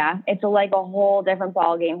God. Yeah. It's like a whole different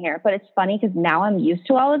ball game here, but it's funny because now I'm used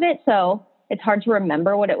to all of it. So it's hard to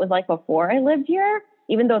remember what it was like before I lived here,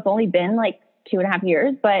 even though it's only been like 2.5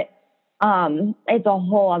 years, but, it's a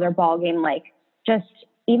whole other ball game. Like, just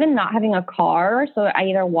even not having a car. So I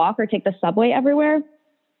either walk or take the subway everywhere.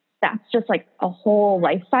 That's just like a whole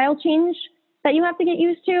lifestyle change that you have to get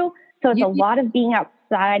used to. So it's a lot of being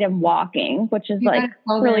outside and walking, which is like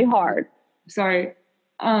really hard. Sorry.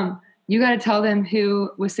 You got to tell them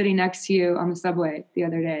who was sitting next to you on the subway the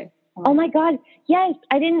other day. Oh my God. Yes.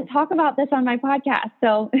 I didn't talk about this on my podcast.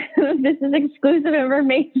 So this is exclusive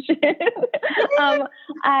information.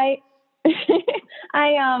 I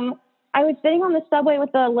was sitting on the subway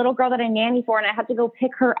with the little girl that I nanny for, and I had to go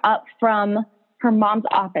pick her up from her mom's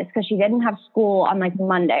office because she didn't have school on like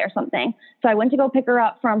Monday or something. So I went to go pick her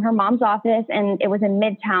up from her mom's office, and it was in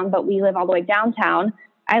Midtown, but we live all the way downtown.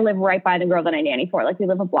 I live right by the girl that I nanny for. Like, we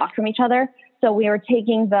live a block from each other. So we were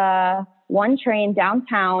taking the one train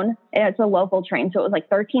downtown, and it's a local train. So it was like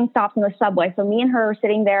 13 stops on the subway. So me and her were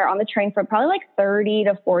sitting there on the train for probably like 30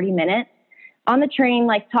 to 40 minutes on the train,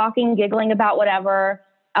 like talking, giggling about whatever,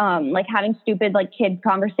 like having stupid like kid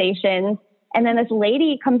conversations. And then this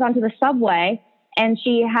lady comes onto the subway, and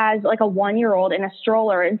she has like a 1-year-old in a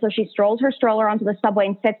stroller. And so she strolls her stroller onto the subway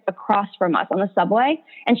and sits across from us on the subway.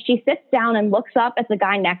 And she sits down and looks up at the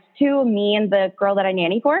guy next to me and the girl that I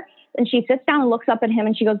nanny for. And she sits down and looks up at him,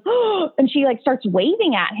 and she goes, oh, and she like starts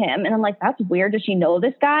waving at him. And I'm like, that's weird. Does she know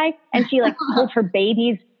this guy? And she like holds her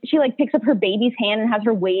baby's, she like picks up her baby's hand and has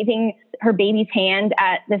her waving her baby's hand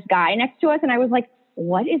at this guy next to us. And I was like,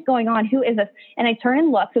 what is going on? Who is this? And I turn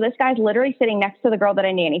and look. So this guy's literally sitting next to the girl that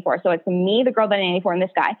I nanny for. So it's me, the girl that I nanny for, and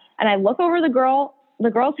this guy. And I look over the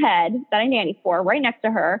girl's head that I nanny for. Right next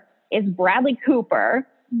to her is Bradley Cooper.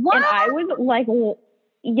 What? And I was like,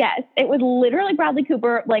 yes, it was literally Bradley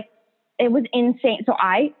Cooper. Like, it was insane. So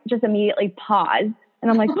I just immediately paused,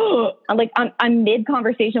 and I'm like, I'm mid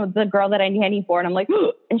conversation with the girl that I nanny for. And I'm like,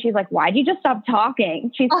 and she's like, why'd you just stop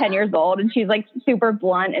talking? She's 10 years old, and she's like super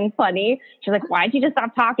blunt and funny. She's like, why'd you just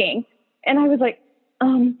stop talking? And I was like,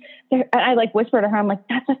 I like whispered to her, I'm like,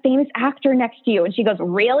 that's a famous actor next to you. And she goes,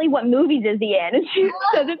 really? What movies is he in? And she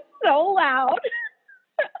says it so loud.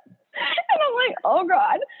 And I'm like, oh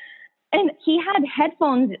God. And he had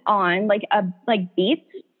headphones on, like Beats,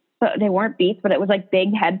 but they weren't Beats, but it was like big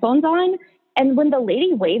headphones on. And when the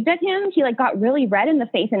lady waved at him, he like got really red in the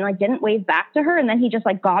face and like didn't wave back to her. And then he just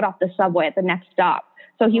like got off the subway at the next stop.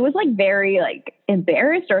 So he was like very like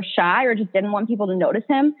embarrassed or shy, or just didn't want people to notice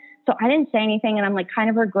him. So I didn't say anything, and I'm like kind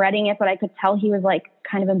of regretting it, but I could tell he was like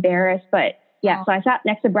kind of embarrassed. But yeah, so I sat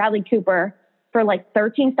next to Bradley Cooper for like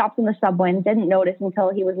 13 stops in the subway and didn't notice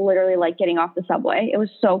until he was literally like getting off the subway. It was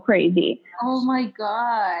so crazy. Oh my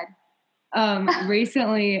God.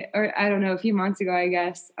 Recently, or I don't know, a few months ago, I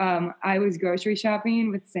guess, I was grocery shopping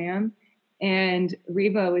with Sam, and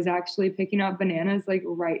Reba was actually picking up bananas like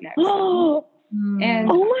right next to him. And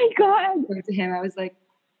oh my God. I spoke to him, I was like,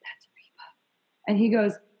 that's Reba. And he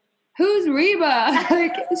goes, who's Reba?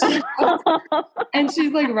 And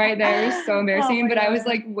she's like right there. It was so embarrassing, but I was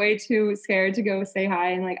like way too scared to go say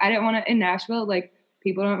hi. And like, I didn't want to, in Nashville, like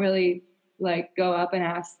people don't really like go up and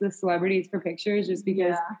ask the celebrities for pictures just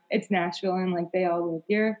because it's Nashville and like they all live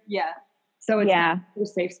here. Yeah. So it's Yeah. a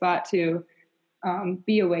safe spot to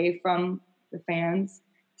be away from the fans.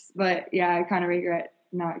 But yeah, I kind of regret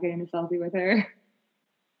not getting a selfie with her.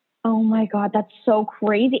 Oh my God, that's so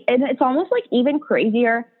crazy. And it's almost like even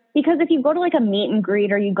crazier because if you go to like a meet and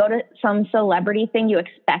greet or you go to some celebrity thing, you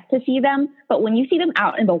expect to see them. But when you see them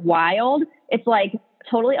out in the wild, it's like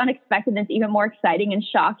totally unexpected. And it's even more exciting and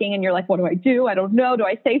shocking. And you're like, what do I do? I don't know. Do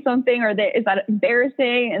I say something or is that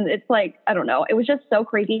embarrassing? And it's like, I don't know. It was just so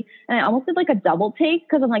crazy. And I almost did like a double take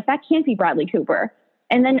because I'm like, that can't be Bradley Cooper.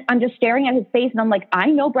 And then I'm just staring at his face and I'm like, I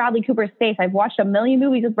know Bradley Cooper's face. I've watched a million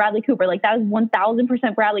movies with Bradley Cooper. Like that was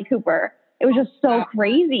 1000% Bradley Cooper. It was just so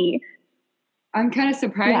crazy. I'm kind of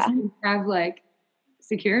surprised you have like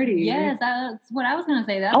security. Yes, that's what I was going to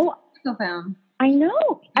say. That's so found. I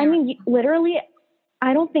know. Yeah. I mean, literally,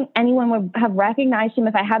 I don't think anyone would have recognized him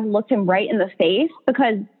if I hadn't looked him right in the face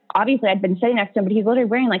because obviously I'd been sitting next to him, but he's literally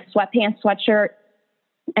wearing like sweatpants, sweatshirt,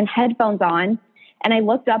 and headphones on. And I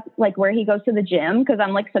looked up like where he goes to the gym because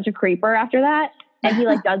I'm like such a creeper after that. And he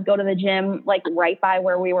like does go to the gym like right by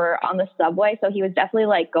where we were on the subway. So he was definitely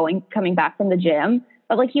like coming back from the gym.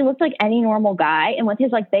 But like he looked like any normal guy. And with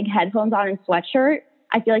his like big headphones on and sweatshirt,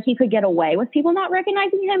 I feel like he could get away with people not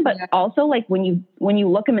recognizing him. But also like when you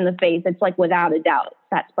look him in the face, it's like without a doubt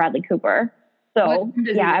that's Bradley Cooper. So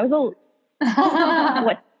yeah, I was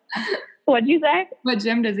what'd you say? What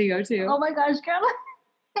gym does he go to? Oh my gosh, Carla.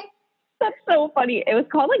 That's so funny. It was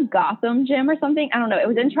called like Gotham Gym or something. I don't know. It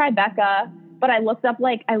was in Tribeca, but I looked up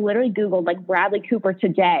like I literally Googled like Bradley Cooper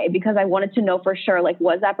today because I wanted to know for sure like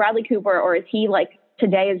was that Bradley Cooper or is he like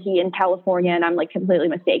today is he in California and I'm like completely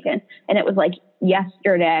mistaken. And it was like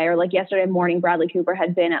yesterday morning Bradley Cooper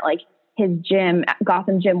had been at like his gym,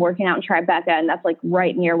 Gotham Gym, working out in Tribeca, and that's like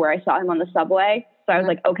right near where I saw him on the subway. So I was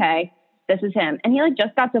like, okay, this is him. And he like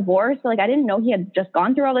just got divorced. So like I didn't know he had just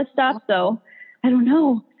gone through all this stuff. So I don't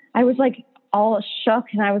know. I was like all shook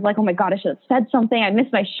and I was like, oh my God, I should have said something. I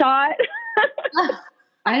missed my shot.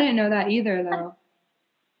 I didn't know that either though.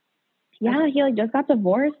 Yeah, he like just got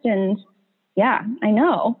divorced and yeah, I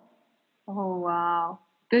know. Oh, wow.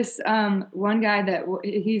 This one guy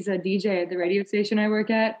he's a DJ at the radio station I work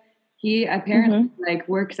at. He apparently like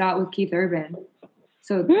works out with Keith Urban.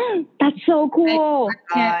 So that's so cool.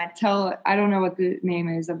 I can't tell. I don't know what the name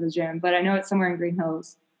is of the gym, but I know it's somewhere in Green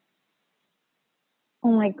Hills.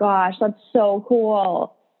 Oh my gosh, that's so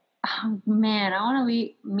cool. Oh, man, I want to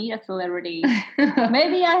meet a celebrity.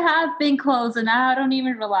 Maybe I have been close and I don't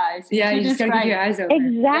even realize. Yeah, you just gotta keep your eyes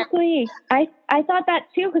open. Exactly. I thought that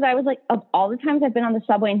too because I was like, of all the times I've been on the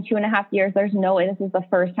subway in 2.5 years, there's no way this is the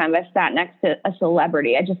first time I've sat next to a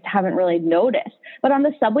celebrity. I just haven't really noticed. But on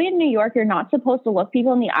the subway in New York, you're not supposed to look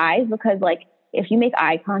people in the eyes because like if you make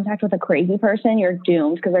eye contact with a crazy person, you're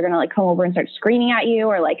doomed because they're gonna like come over and start screaming at you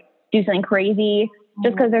or like do something crazy.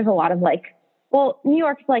 Just because there's a lot of like, well, New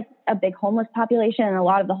York's like a big homeless population and a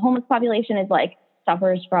lot of the homeless population is like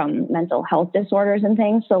suffers from mental health disorders and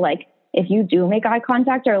things. So like if you do make eye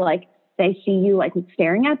contact or like they see you like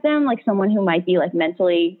staring at them, like someone who might be like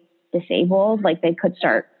mentally disabled, like they could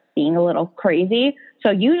start being a little crazy.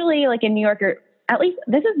 So usually like in New York, or at least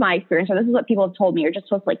this is my experience, or this is what people have told me, you're just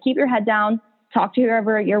supposed to like keep your head down, talk to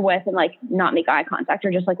whoever you're with and like not make eye contact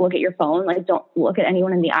or just like look at your phone. Like don't look at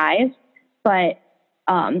anyone in the eyes. But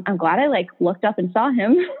I'm glad I like looked up and saw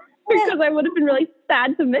him because I would have been really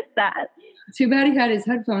sad to miss that. Too bad he had his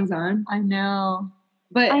headphones on. I know.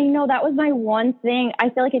 But I know that was my one thing. I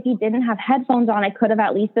feel like if he didn't have headphones on, I could have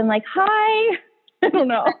at least been like, hi. I don't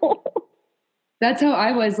know. That's how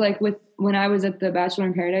I was like when I was at the Bachelor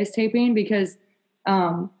in Paradise taping because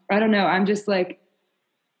I don't know. I'm just like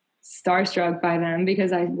starstruck by them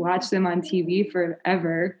because I watched them on TV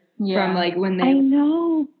forever. Yeah. From like when they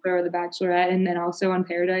were the Bachelorette and then also on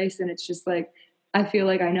Paradise. And it's just like, I feel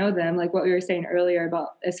like I know them, like what we were saying earlier about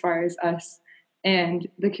as far as us and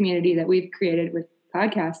the community that we've created with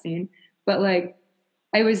podcasting. But like,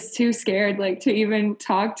 I was too scared like to even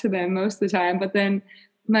talk to them most of the time. But then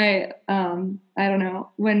my, I don't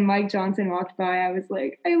know, when Mike Johnson walked by, I was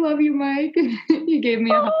like, I love you, Mike. He gave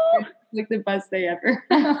me a hug, like the best day ever.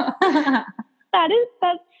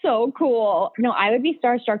 That's so cool. No, I would be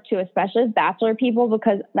starstruck too, especially as Bachelor people,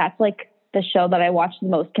 because that's like the show that I watch the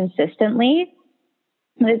most consistently.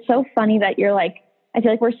 But it's so funny that you're like, I feel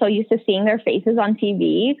like we're so used to seeing their faces on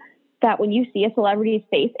TV that when you see a celebrity's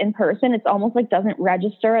face in person, it's almost like doesn't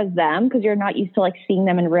register as them because you're not used to like seeing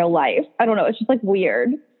them in real life. I don't know. It's just like weird.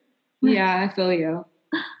 Yeah, I feel you.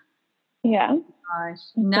 Yeah. Gosh.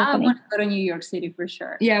 Now I want to go to New York City for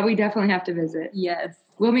sure. Yeah, we definitely have to visit. Yes.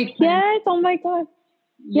 We'll make plans. Yes. Oh my God.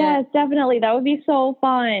 Yes, definitely. That would be so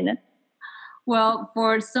fun. Well,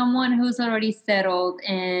 for someone who's already settled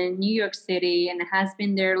in New York City and has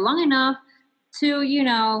been there long enough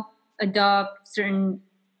to, adopt certain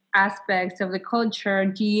aspects of the culture,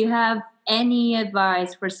 do you have any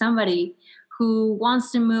advice for somebody who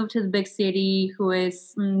wants to move to the big city, who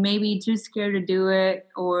is maybe too scared to do it,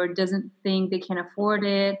 or doesn't think they can afford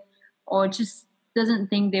it, or just doesn't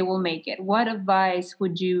think they will make it? What advice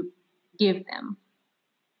would you give them?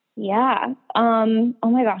 Yeah. Oh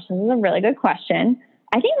my gosh, this is a really good question.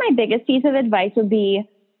 I think my biggest piece of advice would be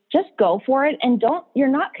just go for it and you're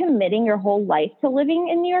not committing your whole life to living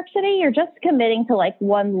in New York City. You're just committing to like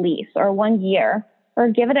one lease or 1 year, or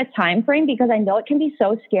give it a time frame, because I know it can be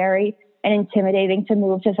so scary and intimidating to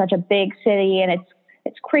move to such a big city, and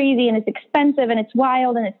it's crazy and it's expensive and it's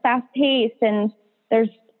wild and it's fast paced and there's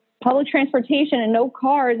public transportation and no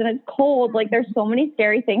cars and it's cold. Like there's so many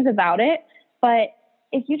scary things about it. But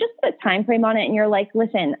if you just put a time frame on it and you're like,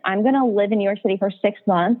 listen, I'm going to live in New York City for 6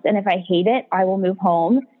 months, and if I hate it, I will move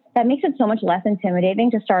home. That makes it so much less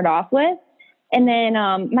intimidating to start off with. And then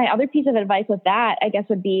my other piece of advice with that, I guess,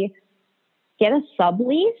 would be get a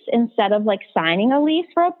sublease instead of like signing a lease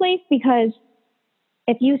for a place, because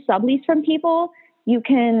if you sublease from people, you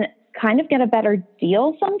can kind of get a better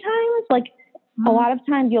deal sometimes. Like a lot of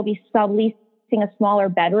times you'll be subleasing a smaller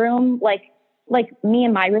bedroom. Like me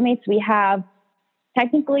and my roommates, we have,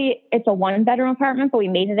 technically it's a 1-bedroom apartment, but we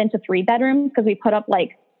made it into 3 bedrooms because we put up,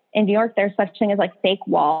 like, in New York, there's such thing as like fake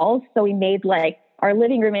walls. So we made like our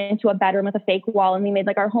living room into a bedroom with a fake wall, and we made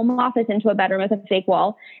like our home office into a bedroom with a fake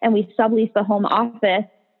wall. And we subleased the home office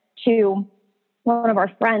to one of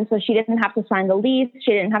our friends. So she didn't have to sign the lease.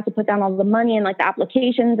 She didn't have to put down all the money and like the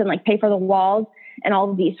applications and like pay for the walls and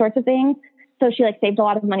all of these sorts of things. So she like saved a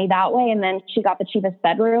lot of money that way. And then she got the cheapest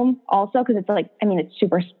bedroom also, because it's like, I mean, it's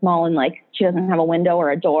super small and like she doesn't have a window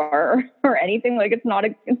or a door or anything. Like it's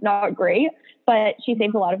not great, but she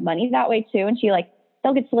saved a lot of money that way too. And she like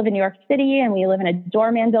still gets to live in New York City, and we live in a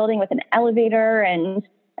doorman building with an elevator and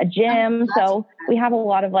a gym. So we have a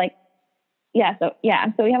lot of like, so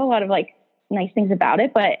we have a lot of like nice things about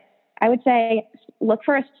it. But I would say look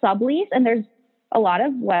for a sublease, and there's a lot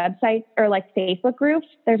of websites or like Facebook groups.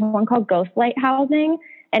 There's one called Ghostlight Housing,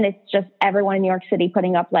 and it's just everyone in New York City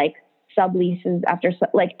putting up like subleases after,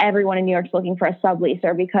 like everyone in New York's looking for a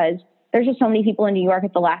subleaser, because there's just so many people in New York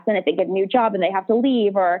at the last minute. They get a new job and they have to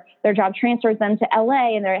leave, or their job transfers them to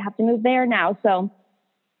LA and they have to move there now. So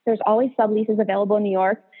there's always subleases available in New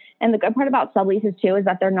York. And the good part about subleases too is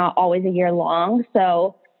that they're not always a year long.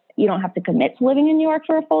 So you don't have to commit to living in New York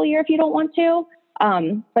for a full year if you don't want to.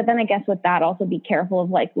 But then I guess with that, also be careful of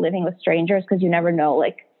like living with strangers, because you never know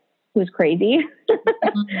like who's crazy.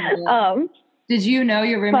 Did you know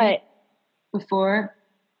your roommate before?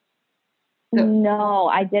 No,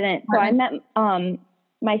 I didn't. So I met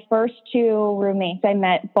my first 2 roommates. I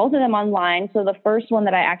met both of them online. So the first one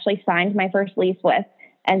that I actually signed my first lease with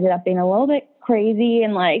ended up being a little bit crazy,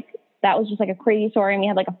 and like that was just like a crazy story. And we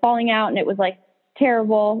had like a falling out, and it was like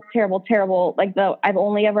terrible. Like I've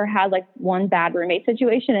only ever had like one bad roommate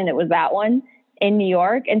situation, and it was that one in New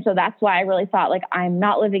York. And so that's why I really thought like, I'm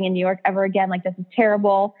not living in New York ever again. Like this is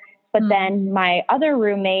terrible. But then my other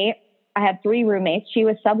roommate, I had 3 roommates. She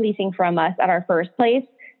was subleasing from us at our first place.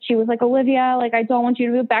 She was like, Olivia, like, I don't want you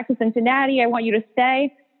to move back to Cincinnati. I want you to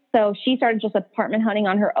stay. So she started just apartment hunting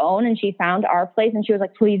on her own, and she found our place, and she was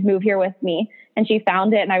like, please move here with me. And she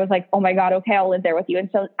found it. And I was like, oh my God, okay, I'll live there with you. And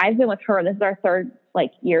so I've been with her. This is our 3rd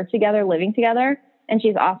like year together, living together. And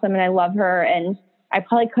she's awesome. And I love her. And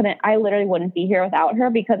I literally wouldn't be here without her,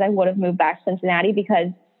 because I would have moved back to Cincinnati, because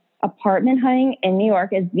apartment hunting in New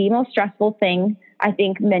York is the most stressful thing I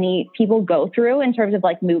think many people go through in terms of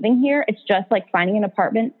like moving here. It's just like finding an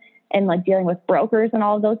apartment and like dealing with brokers and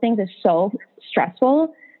all of those things is so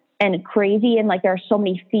stressful and crazy. And like, there are so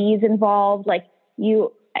many fees involved. Like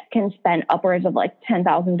you can spend upwards of like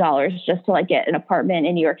 $10,000 just to like get an apartment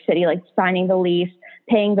in New York City, like signing the lease,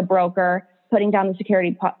 paying the broker, putting down the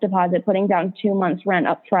security deposit, putting down 2 months rent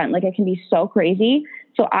up front. Like it can be so crazy.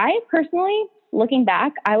 So I personally, looking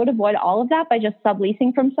back, I would avoid all of that by just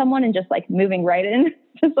subleasing from someone and just like moving right in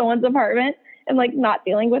to someone's apartment and like not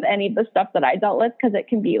dealing with any of the stuff that I dealt with, because it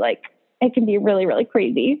can be really, really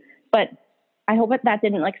crazy. But I hope that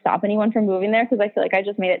didn't like stop anyone from moving there, because I feel like I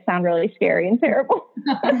just made it sound really scary and terrible.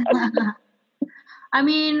 I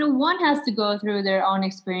mean, one has to go through their own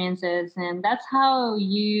experiences, and that's how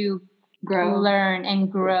you learn and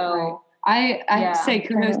grow. Right. I say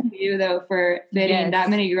kudos to you though for fitting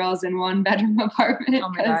that many girls in 1-bedroom apartment. Oh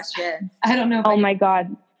my gosh, yes. I don't know. Oh my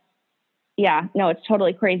God. Yeah, no, it's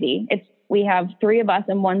totally crazy. We have 3 of us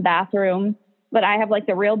in 1 bathroom. but I have like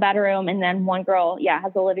the real bedroom, and then one girl,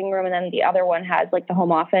 has a living room, and then the other one has like the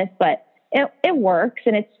home office. But it works,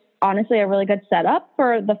 and it's honestly a really good setup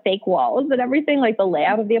for the fake walls and everything. Like the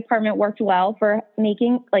layout of the apartment worked well for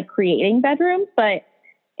creating bedrooms, but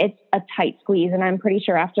it's a tight squeeze. And I'm pretty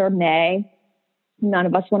sure after May, none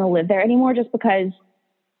of us want to live there anymore, just because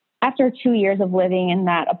after 2 years of living in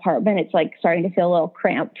that apartment, it's like starting to feel a little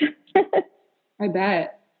cramped. I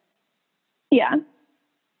bet. Yeah.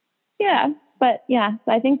 But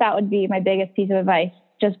I think that would be my biggest piece of advice.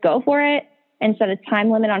 Just go for it and set a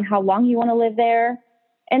time limit on how long you want to live there,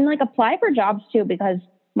 and like apply for jobs too, because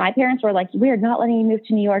my parents were like, we're not letting you move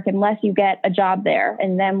to New York unless you get a job there,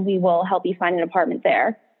 and then we will help you find an apartment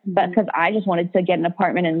there. But because I just wanted to get an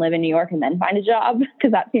apartment and live in New York and then find a job,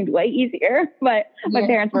 because that seemed way easier. But my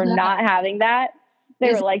parents were not having that.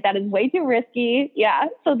 They were like, that is way too risky. Yeah.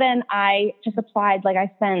 So then I just applied. Like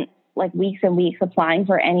I spent like weeks and weeks applying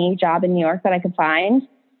for any job in New York that I could find.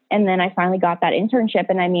 And then I finally got that internship.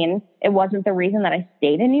 And I mean, it wasn't the reason that I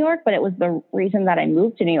stayed in New York, but it was the reason that I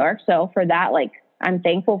moved to New York. So for that, like, I'm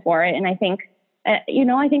thankful for it. And I think, I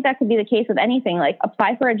think that could be the case with anything. Like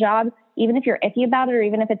apply for a job, even if you're iffy about it, or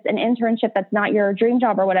even if it's an internship that's not your dream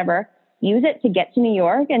job or whatever, use it to get to New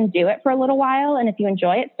York and do it for a little while. And if you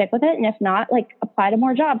enjoy it, stick with it. And if not, like apply to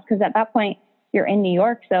more jobs, because at that point you're in New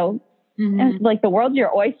York. So and like the world's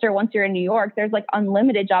your oyster once you're in New York. There's like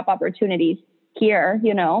unlimited job opportunities here,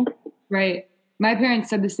 Right. My parents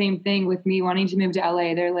said the same thing with me wanting to move to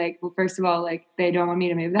LA. They're like, well, first of all, like they don't want me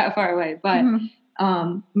to move that far away. But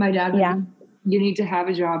my dad was like, you need to have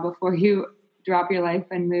a job before you drop your life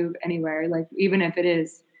and move anywhere. Like even if it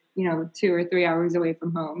is, 2 or 3 hours away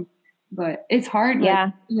from home. But it's hard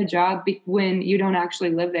like, a job when you don't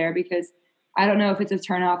actually live there, because I don't know if it's a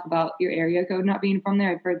turnoff about your area code not being from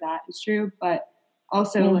there. I've heard that is true. But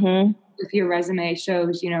also like, if your resume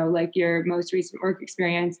shows, like your most recent work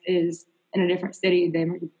experience is in a different city, they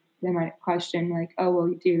might question like, oh, well,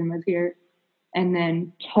 do you live here? And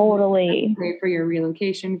then totally pay for your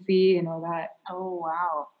relocation fee and all that. Oh,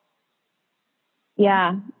 wow.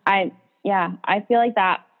 Yeah. I feel like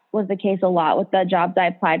that was the case a lot with the jobs I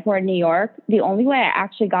applied for in New York. The only way I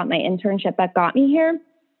actually got my internship that got me here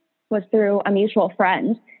was through a mutual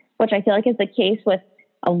friend, which I feel like is the case with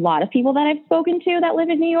a lot of people that I've spoken to that live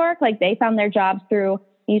in New York. Like they found their jobs through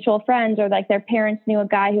mutual friends, or like their parents knew a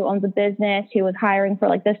guy who owns a business who was hiring for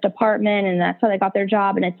like this department, and that's how they got their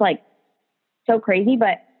job. And it's like so crazy,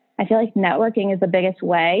 but I feel like networking is the biggest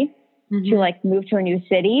way to like move to a new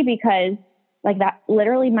city, because like that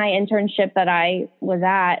literally my internship that I was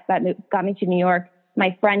at that got me to New York,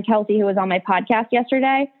 my friend Kelsey, who was on my podcast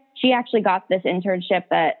yesterday, she actually got this internship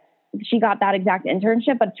she got that exact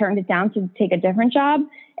internship, but turned it down to take a different job.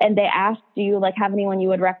 And they asked, do you like have anyone you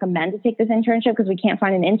would recommend to take this internship? Because we can't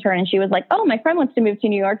find an intern. And she was like, oh, my friend wants to move to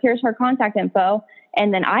New York. Here's her contact info.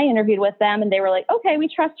 And then I interviewed with them, and they were like, okay, we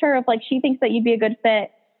trust her. If like she thinks that you'd be a good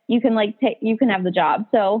fit, you can you can have the job.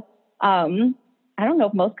 So I don't know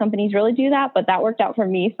if most companies really do that, but that worked out for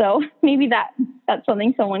me. So maybe that's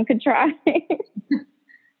something someone could try.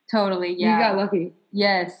 Totally. Yeah. You got lucky.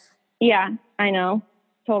 Yes. Yeah, I know.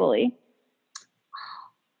 Totally.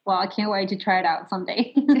 Well, I can't wait to try it out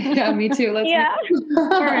someday. Yeah, me too. Let's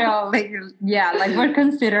For real. Like we're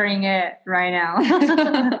considering it right now.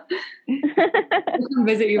 Come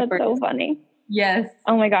visit you That's first. so funny. Yes.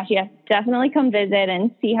 Oh my gosh, yes. Definitely come visit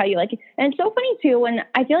and see how you like it. And it's so funny too, when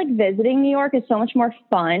I feel like visiting New York is so much more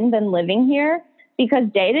fun than living here, because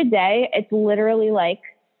day to day, it's literally like,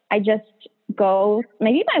 I just go,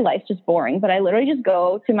 maybe my life's just boring, but I literally just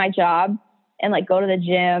go to my job and like go to the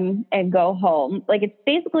gym and go home. Like it's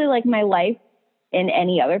basically like my life in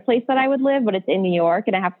any other place that I would live, but it's in New York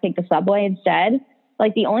and I have to take the subway instead.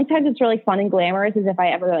 Like the only times it's really fun and glamorous is if I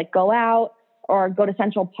ever like go out or go to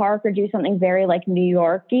Central Park or do something very like New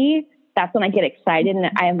York-y. That's when I get excited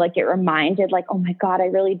and I like get reminded like, oh my God, I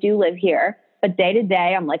really do live here. But day to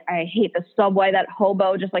day, I'm like, I hate the subway. That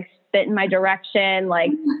hobo just like spit in my direction.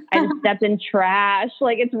 Like I just stepped in trash.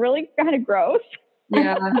 Like it's really kind of gross.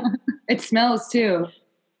 Yeah. It smells too.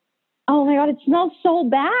 Oh my God, it smells so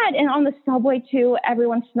bad. And on the subway too,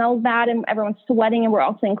 everyone smells bad and everyone's sweating and we're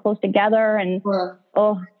all sitting close together. And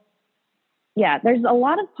yeah, there's a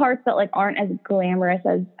lot of parts that like aren't as glamorous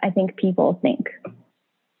as I think people think.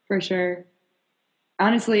 For sure.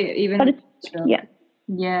 Honestly, even but it's, yeah.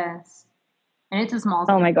 Yes. And it's a small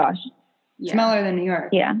city. Oh my gosh. Yeah. Smaller than New York.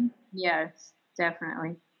 Yeah. Yes,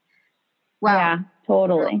 definitely. Wow. Yeah,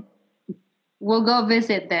 totally. We'll go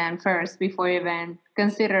visit then first before you even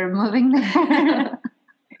consider moving there.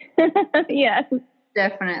 Yes.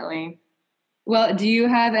 Definitely. Well, do you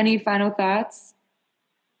have any final thoughts?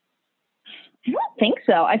 I don't think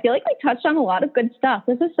so. I feel like we touched on a lot of good stuff.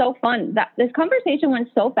 This is so fun. This conversation went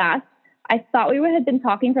so fast. I thought we had been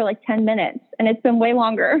talking for like 10 minutes, and it's been way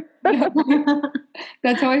longer.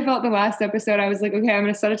 That's how I felt the last episode. I was like, okay, I'm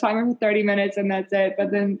going to set a timer for 30 minutes, and that's it.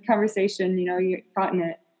 But then conversation, you know, you get caught in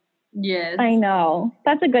it. Yes. I know.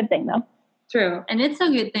 That's a good thing, though. True. And it's a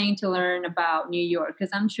good thing to learn about New York,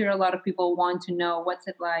 because I'm sure a lot of people want to know what's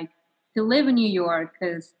it like to live in New York,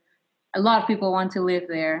 because a lot of people want to live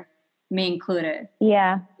there, me included.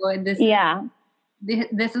 Yeah. So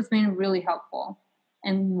this has been really helpful,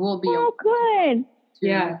 and will be good.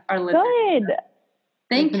 to our listeners. Good.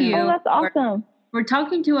 Thank you. Oh, that's awesome. For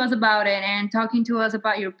talking to us about it and talking to us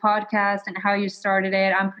about your podcast and how you started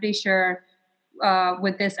it. I'm pretty sure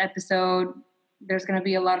with this episode, there's going to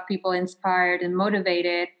be a lot of people inspired and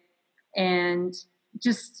motivated, and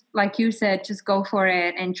just like you said, just go for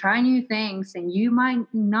it and try new things, and you might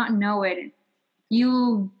not know it.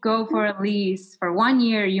 You go for at least for 1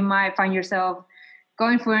 year, you might find yourself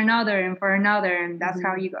going for another, and that's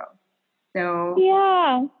how you go. So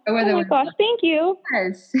yeah. Oh my gosh, thank you.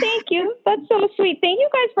 Yes. Thank you. That's so sweet. Thank you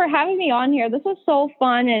guys for having me on here. This was so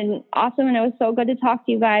fun and awesome, and it was so good to talk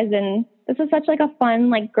to you guys, and this was such like a fun,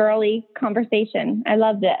 like girly conversation. I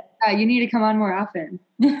loved it. Yeah, you need to come on more often.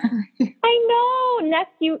 I know.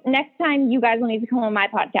 Next time you guys will need to come on my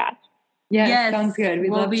podcast. Yes, sounds good.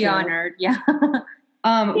 We'll be honored. Yeah.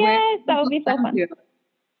 Yes, that would be so fun. You?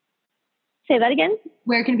 Say that again?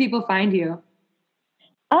 Where can people find you?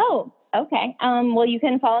 Oh, okay. Well, you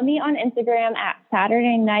can follow me on Instagram at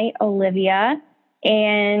Saturday Night Olivia,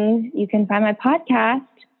 and you can find my podcast,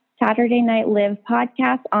 Saturday Night Live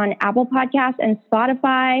Podcast, on Apple Podcasts and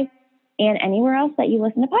Spotify and anywhere else that you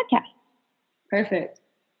listen to podcasts. Perfect.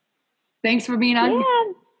 Thanks for being on.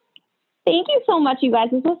 Yeah. Thank you so much, you guys.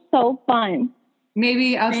 This was so fun.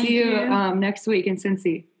 Maybe I'll see you next week in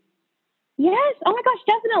Cincy. Yes. Oh my gosh,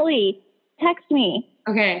 definitely. Text me.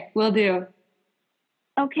 Okay, will do.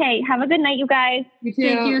 Okay. Have a good night, you guys. You too.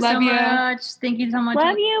 Thank you Love so you. much. Thank you so much.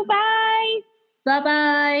 Love you. Bye.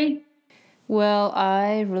 Bye-bye. Well,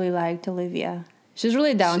 I really liked Olivia. She's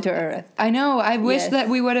really down to earth. I know. I wish Yes. that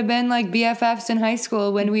we would have been like BFFs in high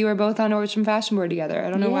school when we were both on Nordstrom Fashion Board together. I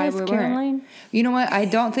don't know why we Caroline. weren't. You know what? I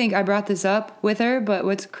don't think I brought this up with her, but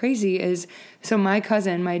what's crazy is, so my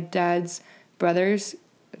cousin, my dad's brother's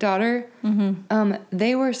daughter,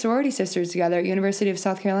 they were sorority sisters together at University of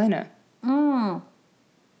South Carolina. Oh.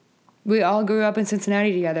 We all grew up in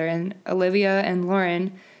Cincinnati together, and Olivia and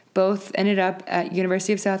Lauren both ended up at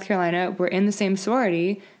University of South Carolina, were in the same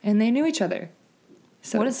sorority, and they knew each other.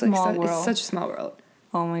 So What a it's small world. It's such a small world.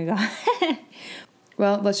 Oh my God.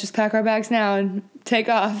 Well, let's just pack our bags now and take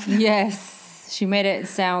off. Yes. She made it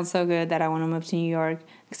sound so good that I want to move to New York.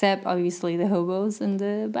 Except, obviously, the hobos and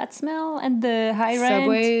the bad smell and the high rent.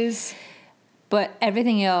 Subways. But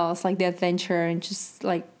everything else, like the adventure and just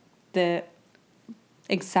like the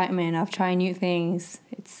excitement of trying new things,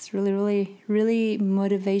 it's really, really, really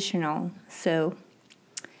motivational. So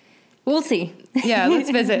we'll see. Yeah, let's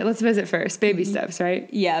visit first. Baby steps, right?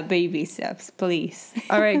 Yeah, baby steps, please.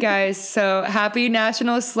 All right, guys. So happy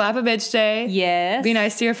National Slap a Bitch Day. Yes. Be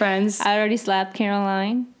nice to your friends. I already slapped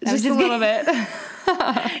Caroline. Just a little bit.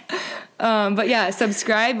 But yeah,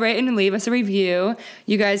 subscribe, rate, and leave us a review.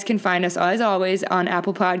 You guys can find us, as always, on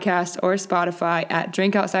Apple Podcasts or Spotify at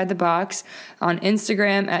Drink Outside the Box, on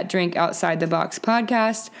Instagram at Drink Outside the Box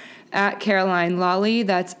Podcast, at Caroline Lawley,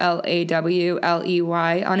 that's Lawley on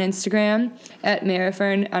Instagram, at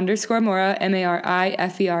Marifern_Mora,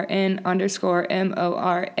 MARIFERN_MORA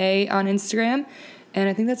on Instagram. And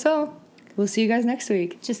I think that's all. We'll see you guys next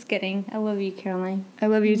week. Just kidding. I love you, Caroline. I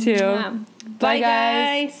love you too. Yeah. Bye,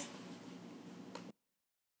 guys.